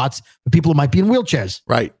handicap spots for people who might be in wheelchairs.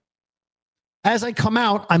 Right. As I come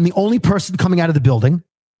out, I'm the only person coming out of the building,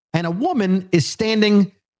 and a woman is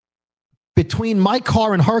standing between my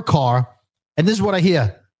car and her car, and this is what I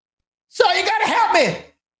hear. So you got to help me.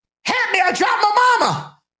 Help me, I dropped my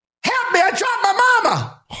mama. Help me, I dropped my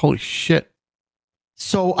mama. Holy shit.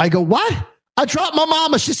 So I go, what? I dropped my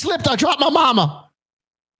mama. She slipped. I dropped my mama.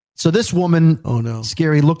 So this woman, oh no,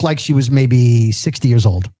 scary, looked like she was maybe 60 years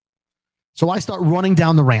old. So I start running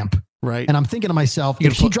down the ramp. Right. And I'm thinking to myself,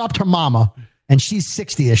 if she dropped her mama and she's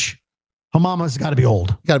 60-ish, her mama's got to be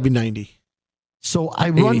old. Got to be 90. So I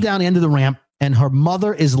run down the end of the ramp, and her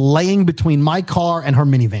mother is laying between my car and her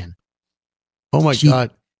minivan. Oh my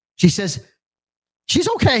God. She says, she's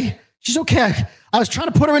okay. She's okay. I was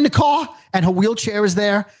trying to put her in the car, and her wheelchair is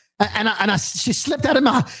there. She slipped out of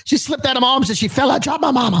my arms and she fell. I dropped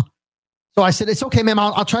my mama. So I said, it's okay, ma'am.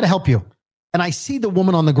 I'll try to help you. And I see the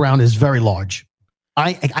woman on the ground is very large.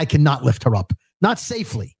 I cannot lift her up. Not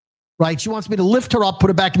safely, right? She wants me to lift her up,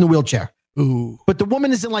 put her back in the wheelchair. Ooh. But the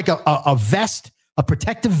woman is in like a vest, a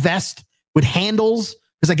protective vest with handles.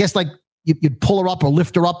 Because I guess like you'd pull her up or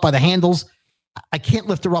lift her up by the handles. I can't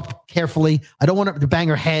lift her up carefully. I don't want her to bang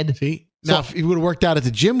her head. See? Now, if you would have worked out at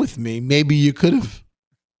the gym with me, maybe you could have.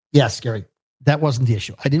 Yeah, scary. That wasn't the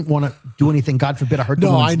issue. I didn't want to do anything. God forbid I hurt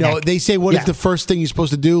the woman's neck. They say, what is the first thing you're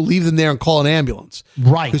supposed to do? Leave them there and call an ambulance.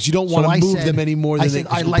 Right. Because you don't want to move them any more than they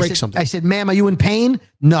break something. I said, ma'am, are you in pain?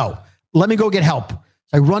 No. Let me go get help.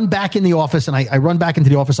 I run back in the office, and I run back into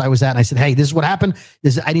the office I was at, and I said, hey, this is what happened.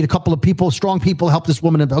 I need a couple of people, strong people, to help this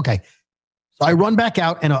woman. Okay. So I run back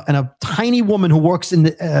out, and a tiny woman who works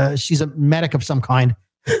she's a medic of some kind,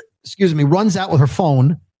 excuse me, runs out with her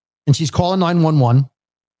phone, and she's calling 911.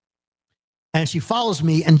 And she follows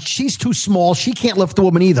me, and she's too small. She can't lift the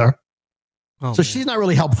woman either. So she's not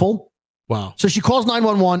really helpful. Wow. So she calls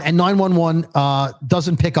 911, and 911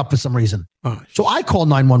 doesn't pick up for some reason. So I call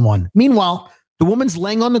 911. Meanwhile, the woman's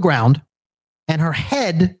laying on the ground, and her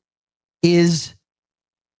head is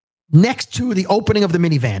next to the opening of the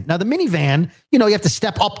minivan. Now, the minivan, you have to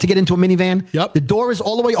step up to get into a minivan. Yep. The door is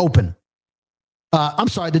all the way open. I'm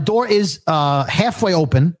sorry. The door is halfway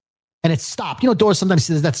open. And it's stopped. Doors sometimes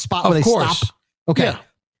there's that spot where they stop. Okay. Yeah.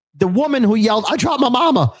 The woman who yelled, I dropped my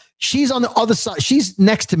mama. She's on the other side. She's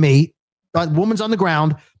next to me. The woman's on the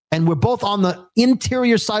ground. And we're both on the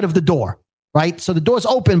interior side of the door. Right. So the door's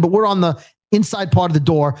open, but we're on the inside part of the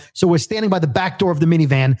door. So we're standing by the back door of the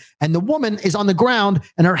minivan. And the woman is on the ground,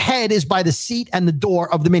 and her head is by the seat and the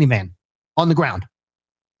door of the minivan on the ground.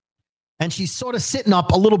 And she's sort of sitting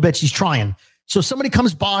up a little bit. She's trying. So somebody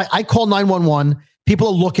comes by. I call 911. People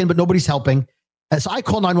are looking, but nobody's helping. And so I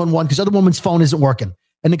call 911 because the other woman's phone isn't working.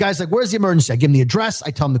 And the guy's like, where's the emergency? I give him the address.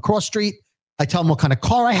 I tell him the cross street. I tell him what kind of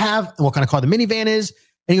car I have and what kind of car the minivan is.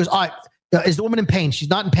 And he goes, all right, is the woman in pain? She's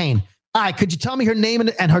not in pain. All right, could you tell me her name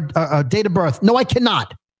and her date of birth? No, I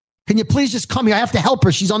cannot. Can you please just come here? I have to help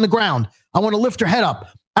her. She's on the ground. I want to lift her head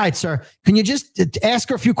up. All right, sir. Can you just ask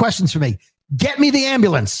her a few questions for me? Get me the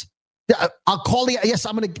ambulance. I'll call the. Yes,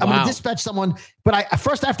 I'm going to dispatch someone, but I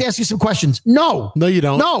have to ask you some questions. No, you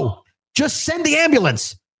don't. No, just send the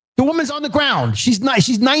ambulance. The woman's on the ground. She's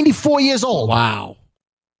 94 years old. Wow.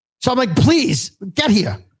 So I'm like, please get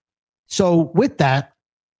here. So with that,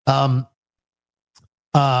 the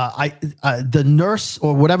nurse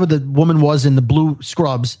or whatever the woman was in the blue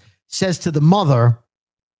scrubs says to the mother,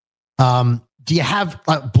 "Do you have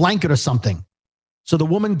a blanket or something?" So the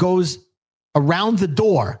woman goes around the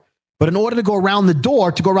door. But in order to go around the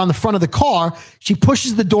door, to go around the front of the car, she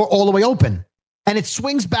pushes the door all the way open. And it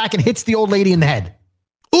swings back and hits the old lady in the head.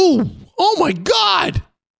 Ooh, oh my God.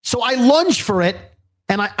 So I lunge for it,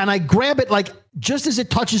 and I grab it like just as it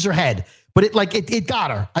touches her head. But it got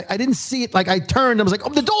her. I didn't see it. Like I turned, I was like,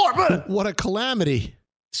 open the door. What a calamity.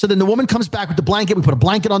 So then the woman comes back with the blanket. We put a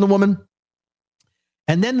blanket on the woman.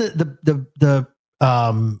 And then the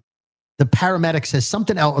the paramedic says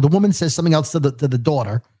something else, or the woman says something else to the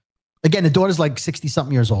daughter. Again, the daughter's like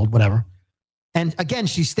 60-something years old, whatever. And again,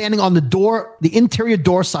 she's standing on the door, the interior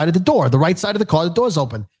door side of the door, the right side of the car, the door's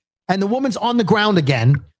open. And the woman's on the ground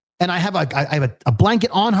again. And I have a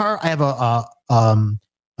blanket on her. I have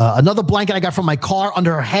another blanket I got from my car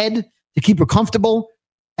under her head to keep her comfortable.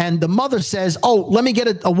 And the mother says, "Oh, let me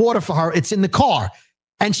get a water for her. It's in the car."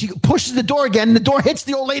 And she pushes the door again. And the door hits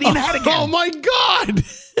the old lady in the head again. Oh my God.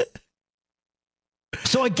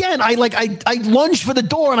 So again, I lunged for the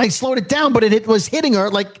door and I slowed it down, but it was hitting her.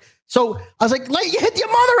 So I was like, "You hit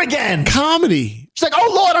your mother again." Comedy. She's like,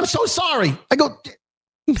 "Oh Lord, I'm so sorry." I go,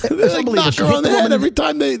 they knock her on the head every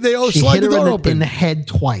time they slide the door open. In the head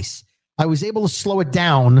twice. I was able to slow it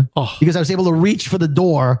down because I was able to reach for the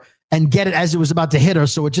door and get it as it was about to hit her.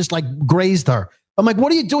 So it just like grazed her. I'm like,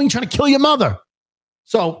 "What are you doing trying to kill your mother?"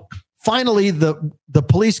 So finally the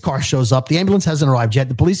police car shows up. The ambulance hasn't arrived yet.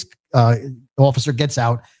 The police officer gets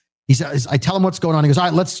out. He says, I tell him what's going on. He goes, "All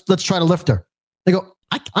right, let's try to lift her." They go,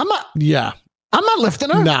 I'm not. Yeah. I'm not lifting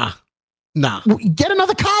her. Nah. Get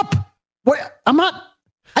another cop. I'm not.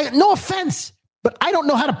 No offense, but I don't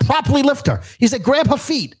know how to properly lift her. He's like, "Grab her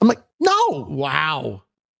feet." I'm like, "No." Wow.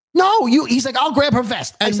 No, He's like, "I'll grab her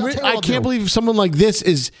vest." And I can't believe someone like this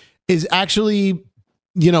is actually,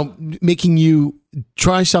 making you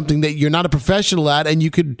try something that you're not a professional at, and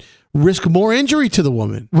you could risk more injury to the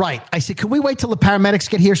woman. Right. I said, "Can we wait till the paramedics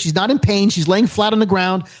get here? She's not in pain. She's laying flat on the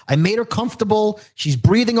ground. I made her comfortable. She's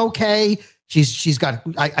breathing okay.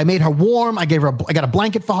 I made her warm. I got a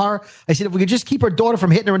blanket for her." I said, "If we could just keep her daughter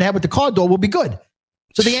from hitting her in the head with the car door, we'll be good."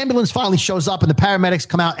 So the ambulance finally shows up and the paramedics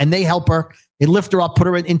come out and they help her. They lift her up, put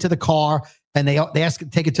her into the car, and they ask her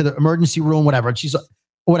to take it to the emergency room, whatever. And she's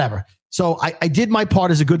whatever. So I did my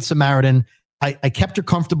part as a good Samaritan. I kept her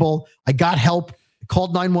comfortable. I got help. I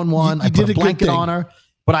called 911. I put a blanket on her,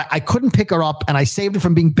 but I couldn't pick her up, and I saved her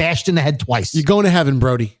from being bashed in the head twice. You're going to heaven,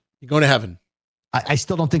 Brody. You're going to heaven. I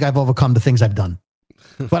still don't think I've overcome the things I've done,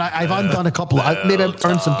 but I've undone a couple. Maybe I've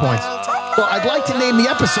earned some points. So I'd like to name the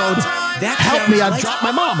episode "Help Me, I've Dropped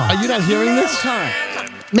My Mama." Are you not hearing this?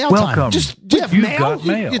 Mail time. Welcome. You've got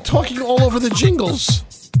mail. You're talking all over the jingles.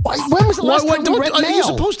 When was the last time we read mail? You're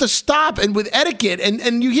supposed to stop and with etiquette,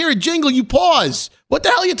 and you hear a jingle, you pause. What the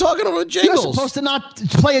hell are you talking about jingles? You're supposed to not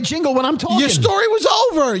play a jingle when I'm talking. Your story was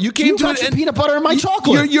over. You came to it. Peanut butter in my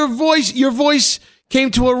chocolate. Your voice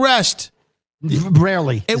came to a rest.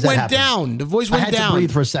 Rarely. It went down. The voice went down. I had to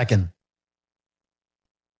breathe for a second.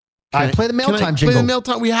 All right, play the mail time jingle. Play the mail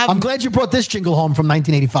time. I'm glad you brought this jingle home from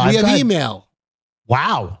 1985. We have email.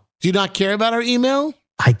 Wow. Do you not care about our email?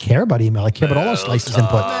 I care about email. I care about all our Slice's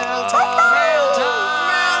input.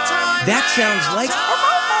 That sounds like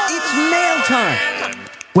it's mail time.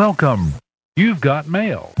 Welcome. You've got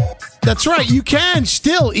mail. That's right. You can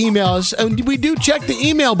still email us, and we do check the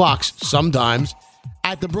email box sometimes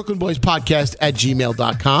at the Brooklyn Boys Podcast at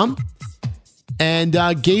gmail.com.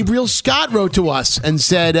 And Gabriel Scott wrote to us and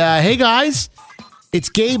said, "Hey guys, it's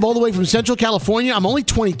Gabe all the way from Central California. I'm only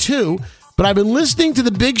 22, but I've been listening to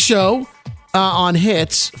the Big Show on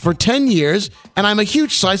Hits for 10 years, and I'm a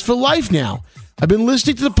huge Slice for life now. I've been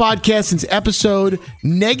listening to the podcast since episode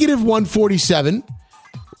 -147.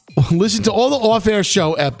 Listen to all the off-air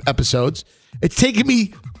show episodes. It's taken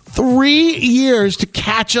me 3 years to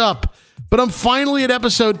catch up, but I'm finally at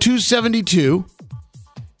episode 272.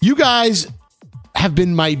 You guys have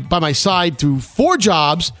been by my side through 4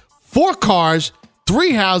 jobs, 4 cars,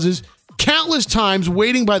 3 houses, countless times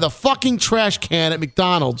waiting by the fucking trash can at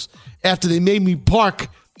McDonald's after they made me park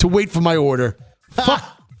to wait for my order.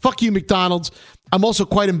 Fuck you, McDonald's. I'm also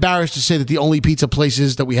quite embarrassed to say that the only pizza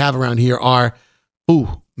places that we have around here are,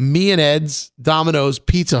 Me and Ed's, Domino's,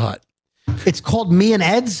 Pizza Hut. It's called Me and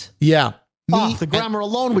Ed's? Yeah. The grammar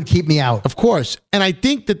alone would keep me out. Of course. And I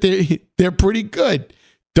think that they're pretty good.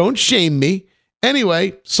 Don't shame me.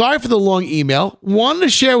 Anyway, sorry for the long email. Wanted to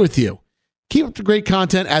share with you. Keep up the great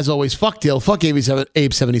content. As always, fuck Dill, fuck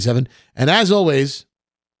Abe77. And as always,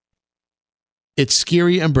 it's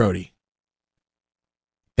Scary and Brody.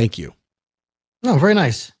 Thank you. Oh, very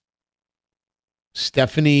nice.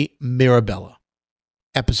 Stephanie Mirabella.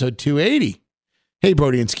 Episode 280. Hey,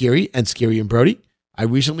 Brody and Scary and Brody. I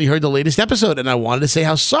recently heard the latest episode, and I wanted to say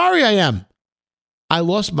how sorry I am. I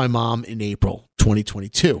lost my mom in April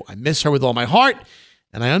 2022. I miss her with all my heart,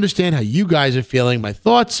 and I understand how you guys are feeling. My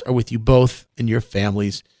thoughts are with you both and your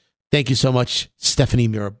families. Thank you so much, Stephanie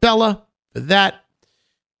Mirabella, for that.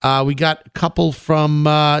 We got a couple from,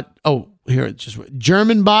 here, it's just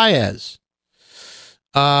German Baez.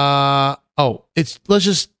 Are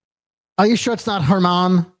you sure it's not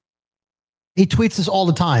Herman? He tweets us all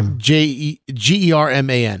the time. German.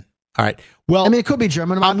 All right. Well, I mean, it could be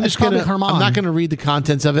German. I'm not going to read the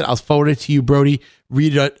contents of it. I'll forward it to you, Brody.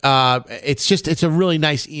 Read it. It's a really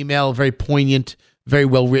nice email, very poignant, very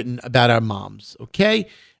well written about our moms. Okay.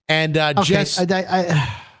 And Jess,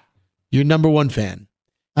 your number one fan.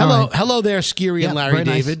 Hello there, Skiri and Larry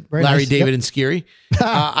David. Nice. Larry David and Skiri.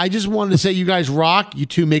 I just wanted to say you guys rock. You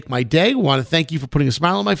two make my day. Want to thank you for putting a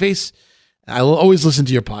smile on my face. I will always listen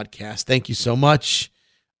to your podcast. Thank you so much.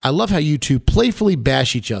 I love how you two playfully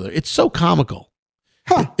bash each other. It's so comical.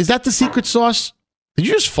 Huh. Is that the secret sauce? Did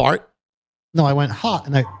you just fart? No, I went hot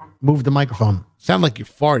and I moved the microphone. Sound like you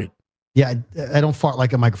farted. Yeah, I don't fart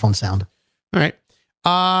like a microphone sound. All right.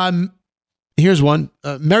 Here's one.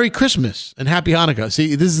 Merry Christmas and Happy Hanukkah.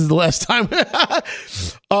 See, this is the last time.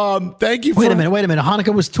 Thank you. Wait a minute.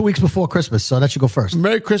 Hanukkah was 2 weeks before Christmas, so that should go first.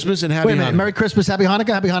 Merry Christmas and Happy Hanukkah. Merry Christmas, Happy Hanukkah,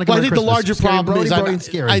 Happy Hanukkah. Well, Merry I think Christmas. the larger problem is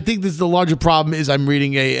I think this is the larger problem is I'm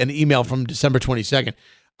reading an email from December 22nd.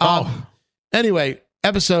 Anyway,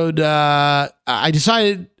 episode. I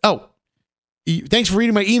decided. Thanks for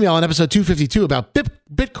reading my email on episode 252 about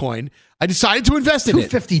Bitcoin. I decided to invest in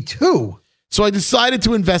it. 252. So I decided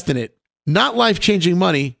to invest in it. Not life-changing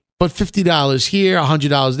money, but $50 here,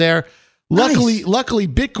 $100 there. Nice. Luckily,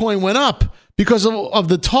 Bitcoin went up because of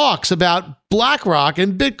the talks about BlackRock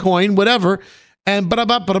and Bitcoin, whatever. And but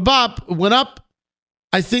went up.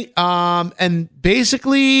 I think, and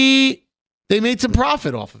basically they made some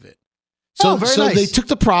profit off of it. So nice. They took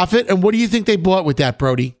the profit, and what do you think they bought with that,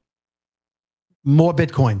 Brody? More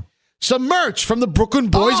Bitcoin. Some merch from the Brooklyn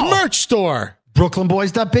Boys merch store.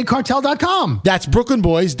 BrooklynBoys.BigCartel.com. That's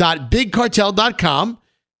BrooklynBoys.BigCartel.com.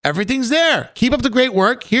 Everything's there. Keep up the great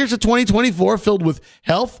work. Here's a 2024 filled with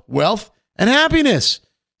health, wealth, and happiness.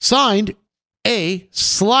 Signed, A.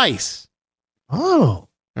 Slice. Oh.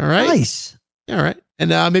 All right. Nice. All right.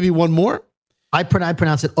 And maybe one more. I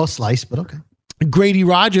pronounce it slice, but okay. Grady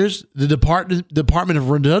Rogers, the Department of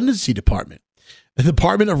Redundancy Department. The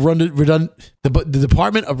Department of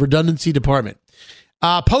Redundancy Department.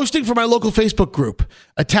 Posting for my local Facebook group.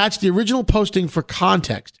 Attached the original posting for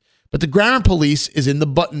context, but the grammar police is in the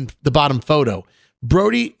bottom photo.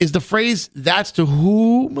 Brody, is the phrase that's to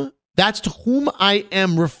whom I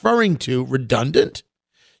am referring to redundant?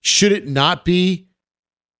 Should it not be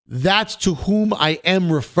that's to whom I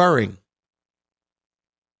am referring?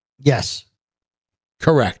 Yes.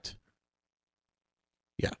 Correct.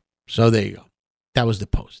 Yeah. So there you go. That was the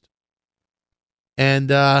post.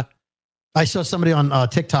 And I saw somebody on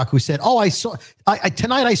TikTok who said, I saw that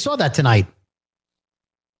tonight.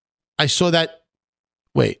 I saw that.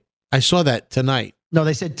 Wait, I saw that tonight. No,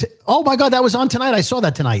 they said, oh my God, that was on tonight. I saw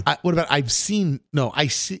that tonight. What about I see. No.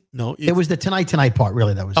 It was the tonight part,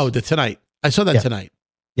 really. That was. Oh, the tonight. I saw that tonight.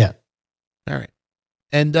 Yeah. All right.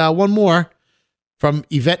 And one more from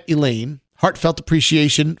Yvette Elaine. Heartfelt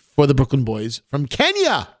appreciation for the Brooklyn Boys from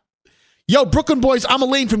Kenya. Yo, Brooklyn Boys, I'm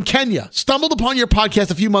Elaine from Kenya. Stumbled upon your podcast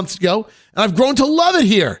a few months ago, and I've grown to love it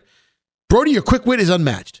here. Brody, your quick wit is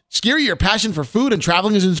unmatched. Skiri, your passion for food and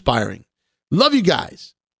traveling is inspiring. Love you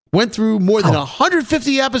guys. Went through more than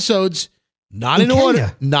 150 episodes, not in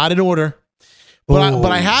order.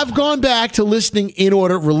 But I have gone back to listening in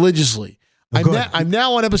order religiously. I'm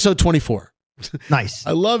now on episode 24. Nice.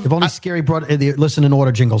 I love. If only Skiri brought the listen in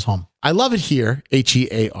order jingles home. I love it here.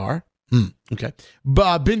 HEAR. Okay. But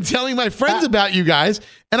I've been telling my friends about you guys,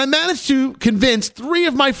 and I managed to convince 3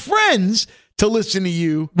 of my friends to listen to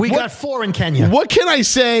you. We got 4 in Kenya. What can I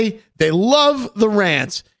say? They love the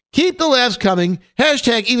rants. Keep the laughs coming.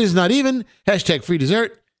 Hashtag even is not even. Hashtag free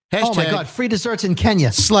dessert. Hashtag oh my God, free desserts in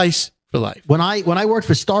Kenya. Slice for life. When I worked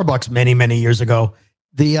for Starbucks many years ago,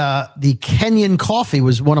 the Kenyan coffee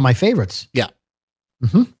was one of my favorites. Yeah.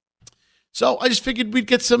 Mm-hmm. So I just figured we'd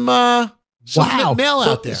get some mail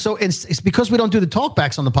out there. So it's because we don't do the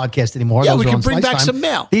talkbacks on the podcast anymore. Yeah, Those we are can on bring Slice back Time. some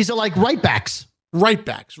mail. These are like write-backs.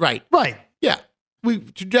 Write-backs, right. Right. Yeah. We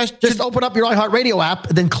just open up your iHeartRadio app,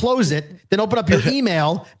 then close it, then open up your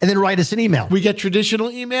email, and then write us an email. We get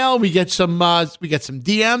traditional email. We get some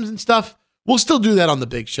DMs and stuff. We'll still do that on the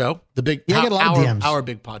big show, the big get a lot of DMs. Our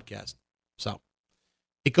big podcast. So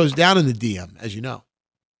it goes down in the DM, as you know.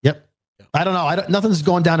 Yep. I don't know. Nothing's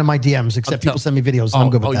going down in my DMs except people send me videos. And I'm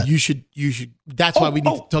good with that. You should. That's why we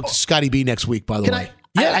need to talk to Scotty B next week. By the way,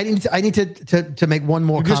 I need to make one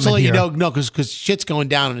more comment just to let here. you know, no, because shit's going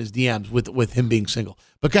down in his DMs with him being single.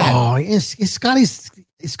 But go ahead. Oh, Scotty's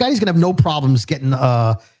gonna have no problems getting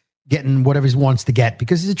whatever he wants to get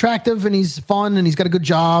because he's attractive and he's fun and he's got a good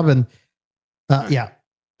job and yeah.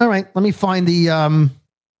 All right, let me find the. I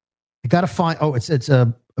gotta find. Oh, it's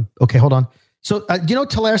okay. Hold on. So do you know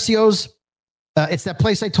Talercio's? It's that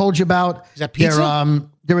place I told you about. Is that pizza?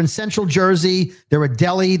 They're in Central Jersey. They're a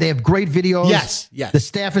deli. They have great videos. Yes. The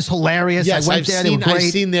staff is hilarious. Yes, I went there. They were great. I've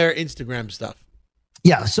seen their Instagram stuff.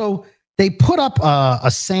 Yeah, so they put up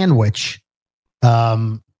a sandwich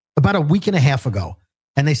about a week and a half ago,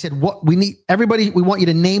 and they said, "What we need, everybody, we want you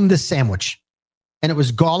to name this sandwich." And it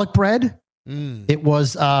was garlic bread. It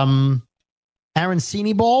was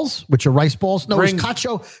arancini balls, which are rice balls. No, it was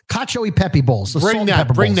cacio e pepe balls. So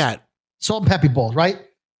Bring that. Salt and pepper balls, right?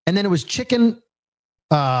 And then it was chicken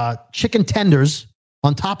tenders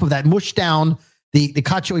on top of that, mushed down the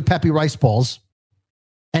cacio e pepe rice balls.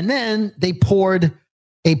 And then they poured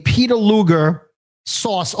a Peter Luger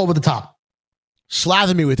sauce over the top.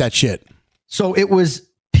 Slather me with that shit. So it was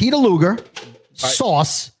Peter Luger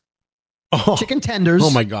sauce, chicken tenders.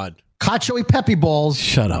 Oh my God. Cacio e pepe balls.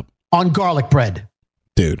 Shut up. On garlic bread.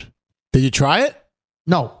 Dude. Did you try it?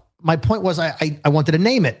 No. My point was I wanted to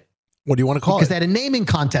name it. What do you want to call because it? they had a naming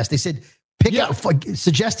contest. They said,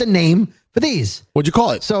 suggest a name for these. What'd you call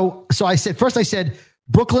it? So I said,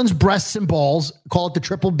 Brooklyn's Breasts and Balls, call it the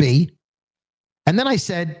Triple B. And then I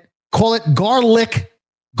said, call it Garlic,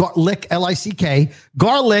 L-I-C-K,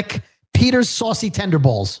 Garlic Peter's Saucy Tender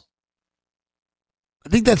Balls. I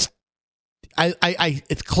think that's,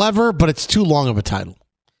 it's clever, but it's too long of a title.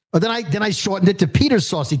 But then I shortened it to Peter's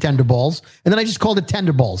Saucy Tender Balls, and then I just called it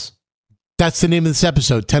Tender Balls. That's the name of this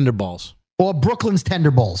episode, Tender Balls. Or Brooklyn's Tender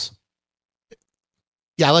Balls.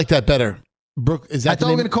 Yeah, I like that better. Is that I thought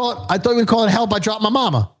we were going to call it Help I Dropped My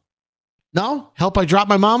Mama. No? Help I Dropped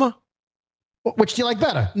My Mama? Which do you like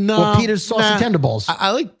better? No. Or Peter's Saucy Tender Balls? I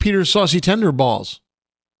like Peter's Saucy Tender Balls.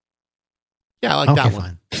 Yeah, I like that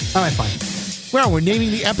one. Fine. All right, fine. Well, we're naming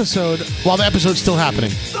the episode while the episode's still happening.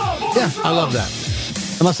 Yeah. I love that.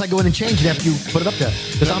 Unless I go in and change it after you put it up there.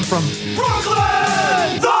 Because I'm from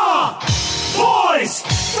Brooklyn! The boys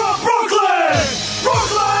from Brooklyn!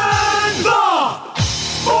 Brooklyn! The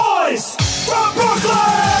boys from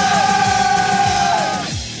Brooklyn!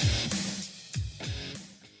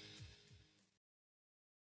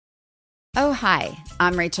 Oh, hi,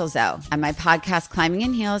 I'm Rachel Zoe, and my podcast, Climbing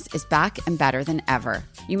in Heels, is back and better than ever.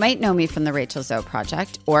 You might know me from the Rachel Zoe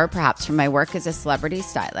Project, or perhaps from my work as a celebrity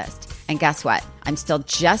stylist. And guess what? I'm still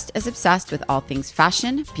just as obsessed with all things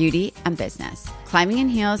fashion, beauty, and business. Climbing in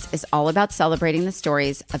Heels is all about celebrating the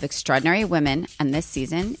stories of extraordinary women, and this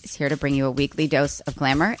season is here to bring you a weekly dose of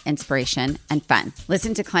glamour, inspiration, and fun.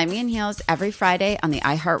 Listen to Climbing in Heels every Friday on the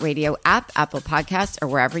iHeartRadio app, Apple Podcasts, or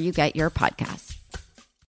wherever you get your podcasts.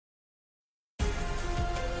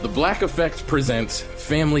 The Black Effect presents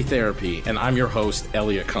Family Therapy, and I'm your host,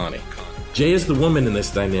 Elliot Connie. Jay is the woman in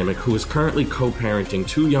this dynamic who is currently co-parenting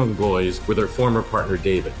 2 young boys with her former partner,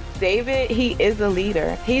 David. David, he is a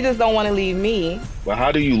leader. He just don't want to leave me. But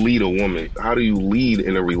how do you lead a woman? How do you lead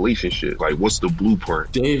in a relationship? Like, what's the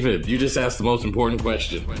blueprint? David, you just asked the most important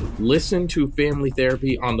question. Listen to Family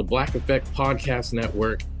Therapy on the Black Effect Podcast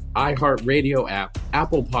Network, iHeartRadio app,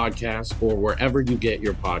 Apple Podcasts, or wherever you get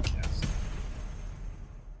your podcasts.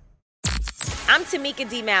 I'm Tamika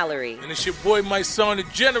D. Mallory. And it's your boy, my son, the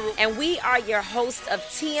General. And we are your hosts of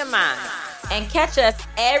TMI. And catch us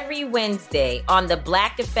every Wednesday on the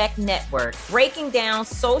Black Effect Network, breaking down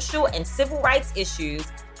social and civil rights issues,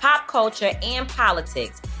 pop culture, and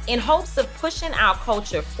politics in hopes of pushing our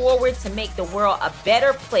culture forward to make the world a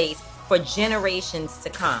better place for generations to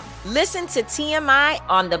come. Listen to TMI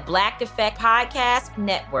on the Black Effect Podcast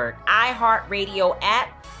Network, iHeartRadio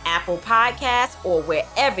app, Apple Podcasts, or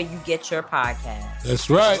wherever you get your podcasts. That's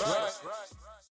right.